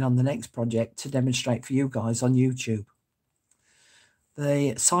working on the next project to demonstrate for you guys on YouTube.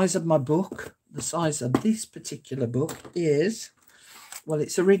 The size of my book, the size of this particular book is, well,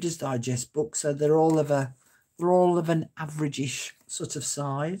 it's a Reader's Digest book, so they're all of an average-ish sort of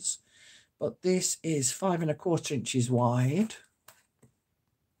size. But this is 5¼ inches wide.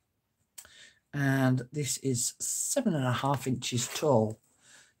 And this is 7½ inches tall.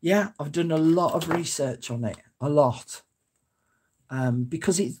 Yeah, I've done a lot of research on it, a lot.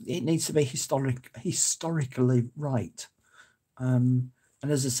 Because it needs to be historically right. And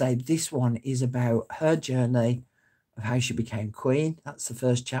as I say, this one is about her journey of how she became queen. That's the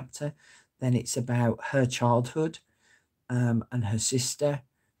first chapter. Then it's about her childhood and her sister.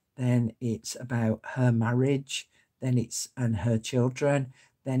 Then it's about her marriage. Then it's and her children.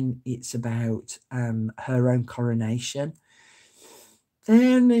 Then it's about her own coronation.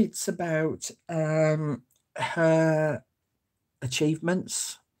 Then it's about her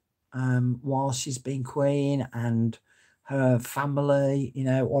achievements while she's been queen and her family,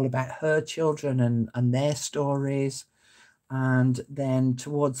 all about her children and their stories. And then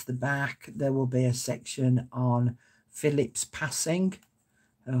towards the back, there will be a section on Philip's passing,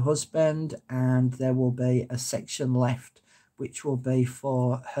 her husband, and there will be a section left which will be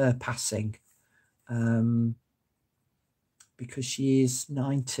for her passing, because she is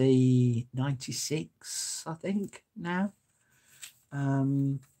 96, I think, now.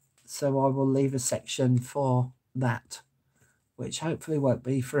 So I will leave a section for that, which hopefully won't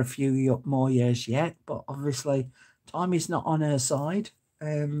be for a few more years yet, but obviously time is not on her side.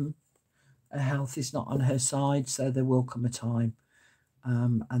 Her health is not on her side, so there will come a time.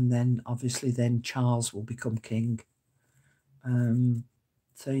 And then obviously then Charles will become king.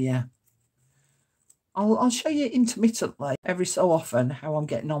 So yeah, I'll show you intermittently every so often how I'm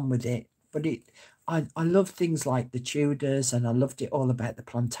getting on with it. But I love things like the Tudors, and I loved it all about the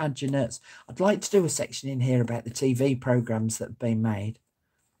Plantagenets. I'd like to do a section in here about the TV programs that have been made.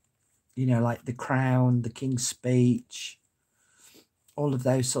 Like The Crown, The King's Speech, all of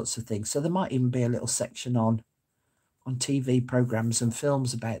those sorts of things. So there might even be a little section on TV programs and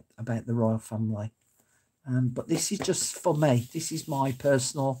films about the royal family. But this is just for me. This is my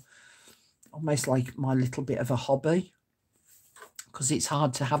personal, almost like my little bit of a hobby, because it's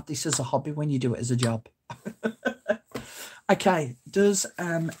hard to have this as a hobby when you do it as a job. Okay, does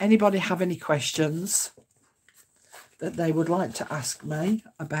anybody have any questions that they would like to ask me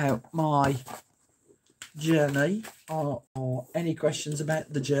about my journey, or any questions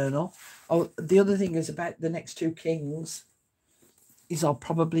about the journal? Oh, the other thing is about the next two kings is I'll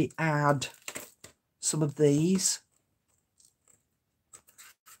probably add some of these.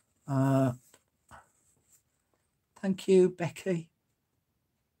 Thank you, Becky.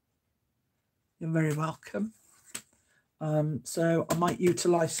 You're very welcome. So I might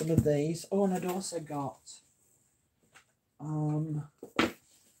utilize some of these. Oh, and I'd also got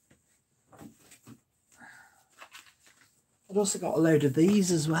a load of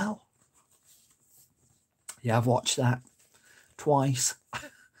these as well. Yeah, I've watched that twice. I've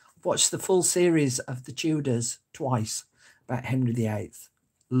watched the full series of the Tudors twice about Henry VIII.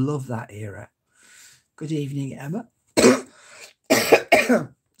 Love that era. Good evening, Emma.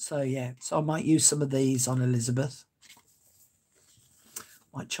 So yeah, so I might use some of these on Elizabeth.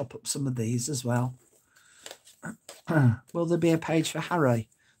 Might chop up some of these as well. Will there be a page for Harry?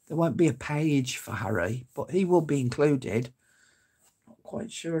 There won't be a page for Harry, but he will be included. Not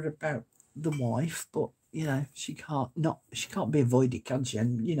quite sure about the wife, but she can't be avoided, can she?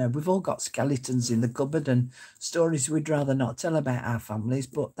 And we've all got skeletons in the cupboard and stories we'd rather not tell about our families,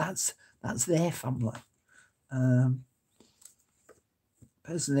 but that's their family.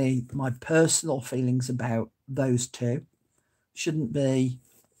 Personally, my personal feelings about those two shouldn't be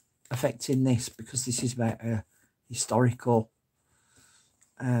affecting this, because this is about a historical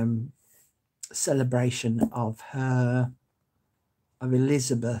celebration of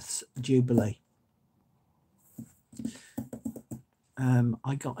Elizabeth's jubilee.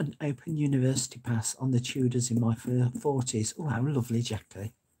 I got an open university pass on the Tudors in my 40s. Oh, how lovely,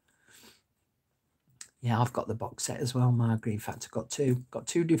 Jackie. Yeah, I've got the box set as well, Margaret. In fact, I've got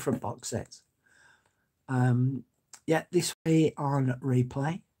two different box sets. Yeah, this way on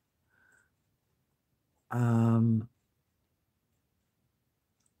replay. I've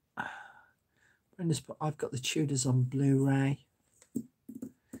got the Tudors on Blu-ray.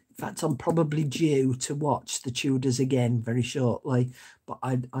 In fact, I'm probably due to watch the Tudors again very shortly. But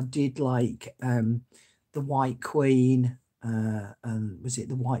I did like the White Queen, and was it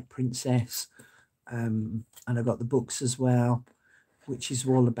the White Princess? And I got the books as well, which is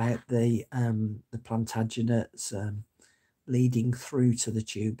all about the Plantagenets leading through to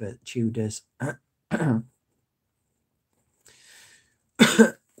the Tudors.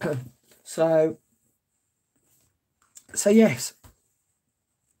 So yes,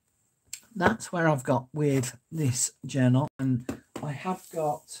 that's where I've got with this journal, and I have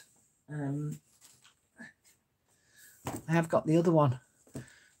got the other one.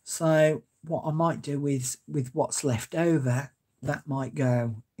 So what I might do with what's left over, that might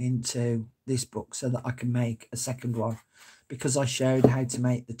go into this book so that I can make a second one, because I showed how to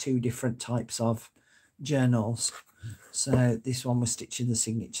make the two different types of journals. So this one was stitching the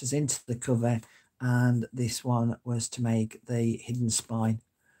signatures into the cover, and this one was to make the hidden spine.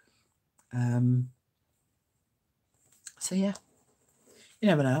 So yeah, you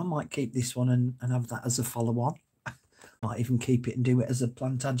never know, I might keep this one and have that as a follow-on. Might even keep it and do it as a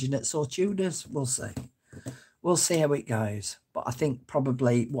Plantagenets or Tudors. We'll see how it goes. But I think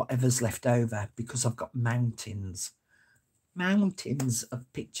probably whatever's left over, because I've got mountains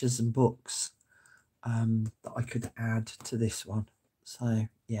of pictures and books that I could add to this one. So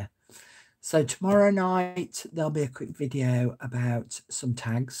yeah, so tomorrow night there'll be a quick video about some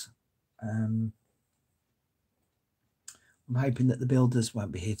tags. I'm hoping that the builders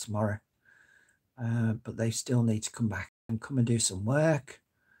won't be here tomorrow, but they still need to come back and come and do some work.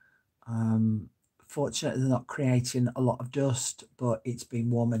 Fortunately, they're not creating a lot of dust, but it's been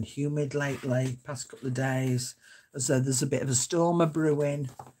warm and humid lately, past couple of days, as though there's a bit of a storm brewing.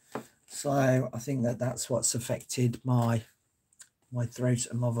 So I think that's what's affected my throat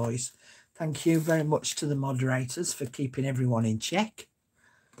and my voice. Thank you very much to the moderators for keeping everyone in check,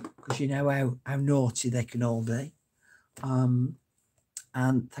 because you know how naughty they can all be. And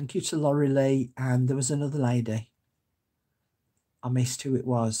thank you to Laurie Lee, and there was another lady, I missed who it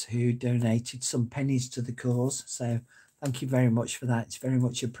was, who donated some pennies to the cause. So thank you very much for that. It's very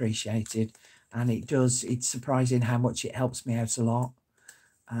much appreciated, and it's surprising how much it helps me out a lot.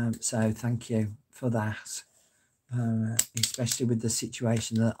 So thank you for that, especially with the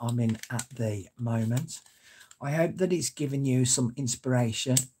situation that I'm in at the moment. I hope that it's given you some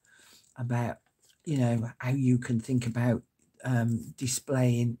inspiration about, you know, how you can think about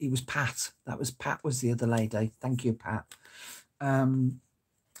displaying. It was Pat. Pat was the other lady. Thank you, Pat. I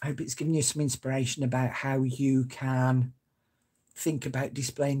hope it's given you some inspiration about how you can think about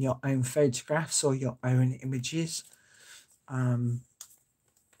displaying your own photographs or your own images.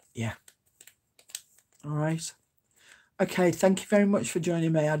 Yeah. All right. Okay, thank you very much for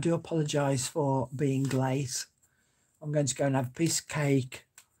joining me. I do apologise for being late. I'm going to go and have a piece of cake,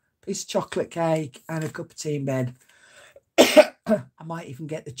 piece of chocolate cake, and a cup of tea in bed. I might even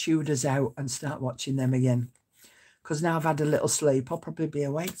get the Tudors out and start watching them again, because now I've had a little sleep, I'll probably be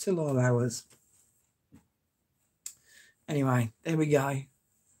awake till all hours. Anyway, there we go.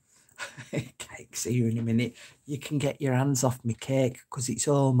 Cake, see you in a minute. You can get your hands off my cake, because it's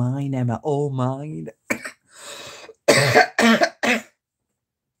all mine, Emma, all mine. Yeah.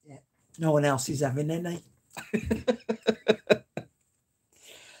 No one else is having any.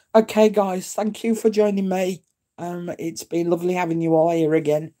 Okay, guys, thank you for joining me. It's been lovely having you all here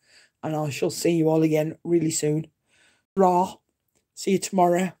again, and I shall see you all again really soon. Raw. See you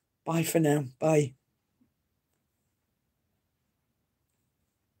tomorrow. Bye for now. Bye.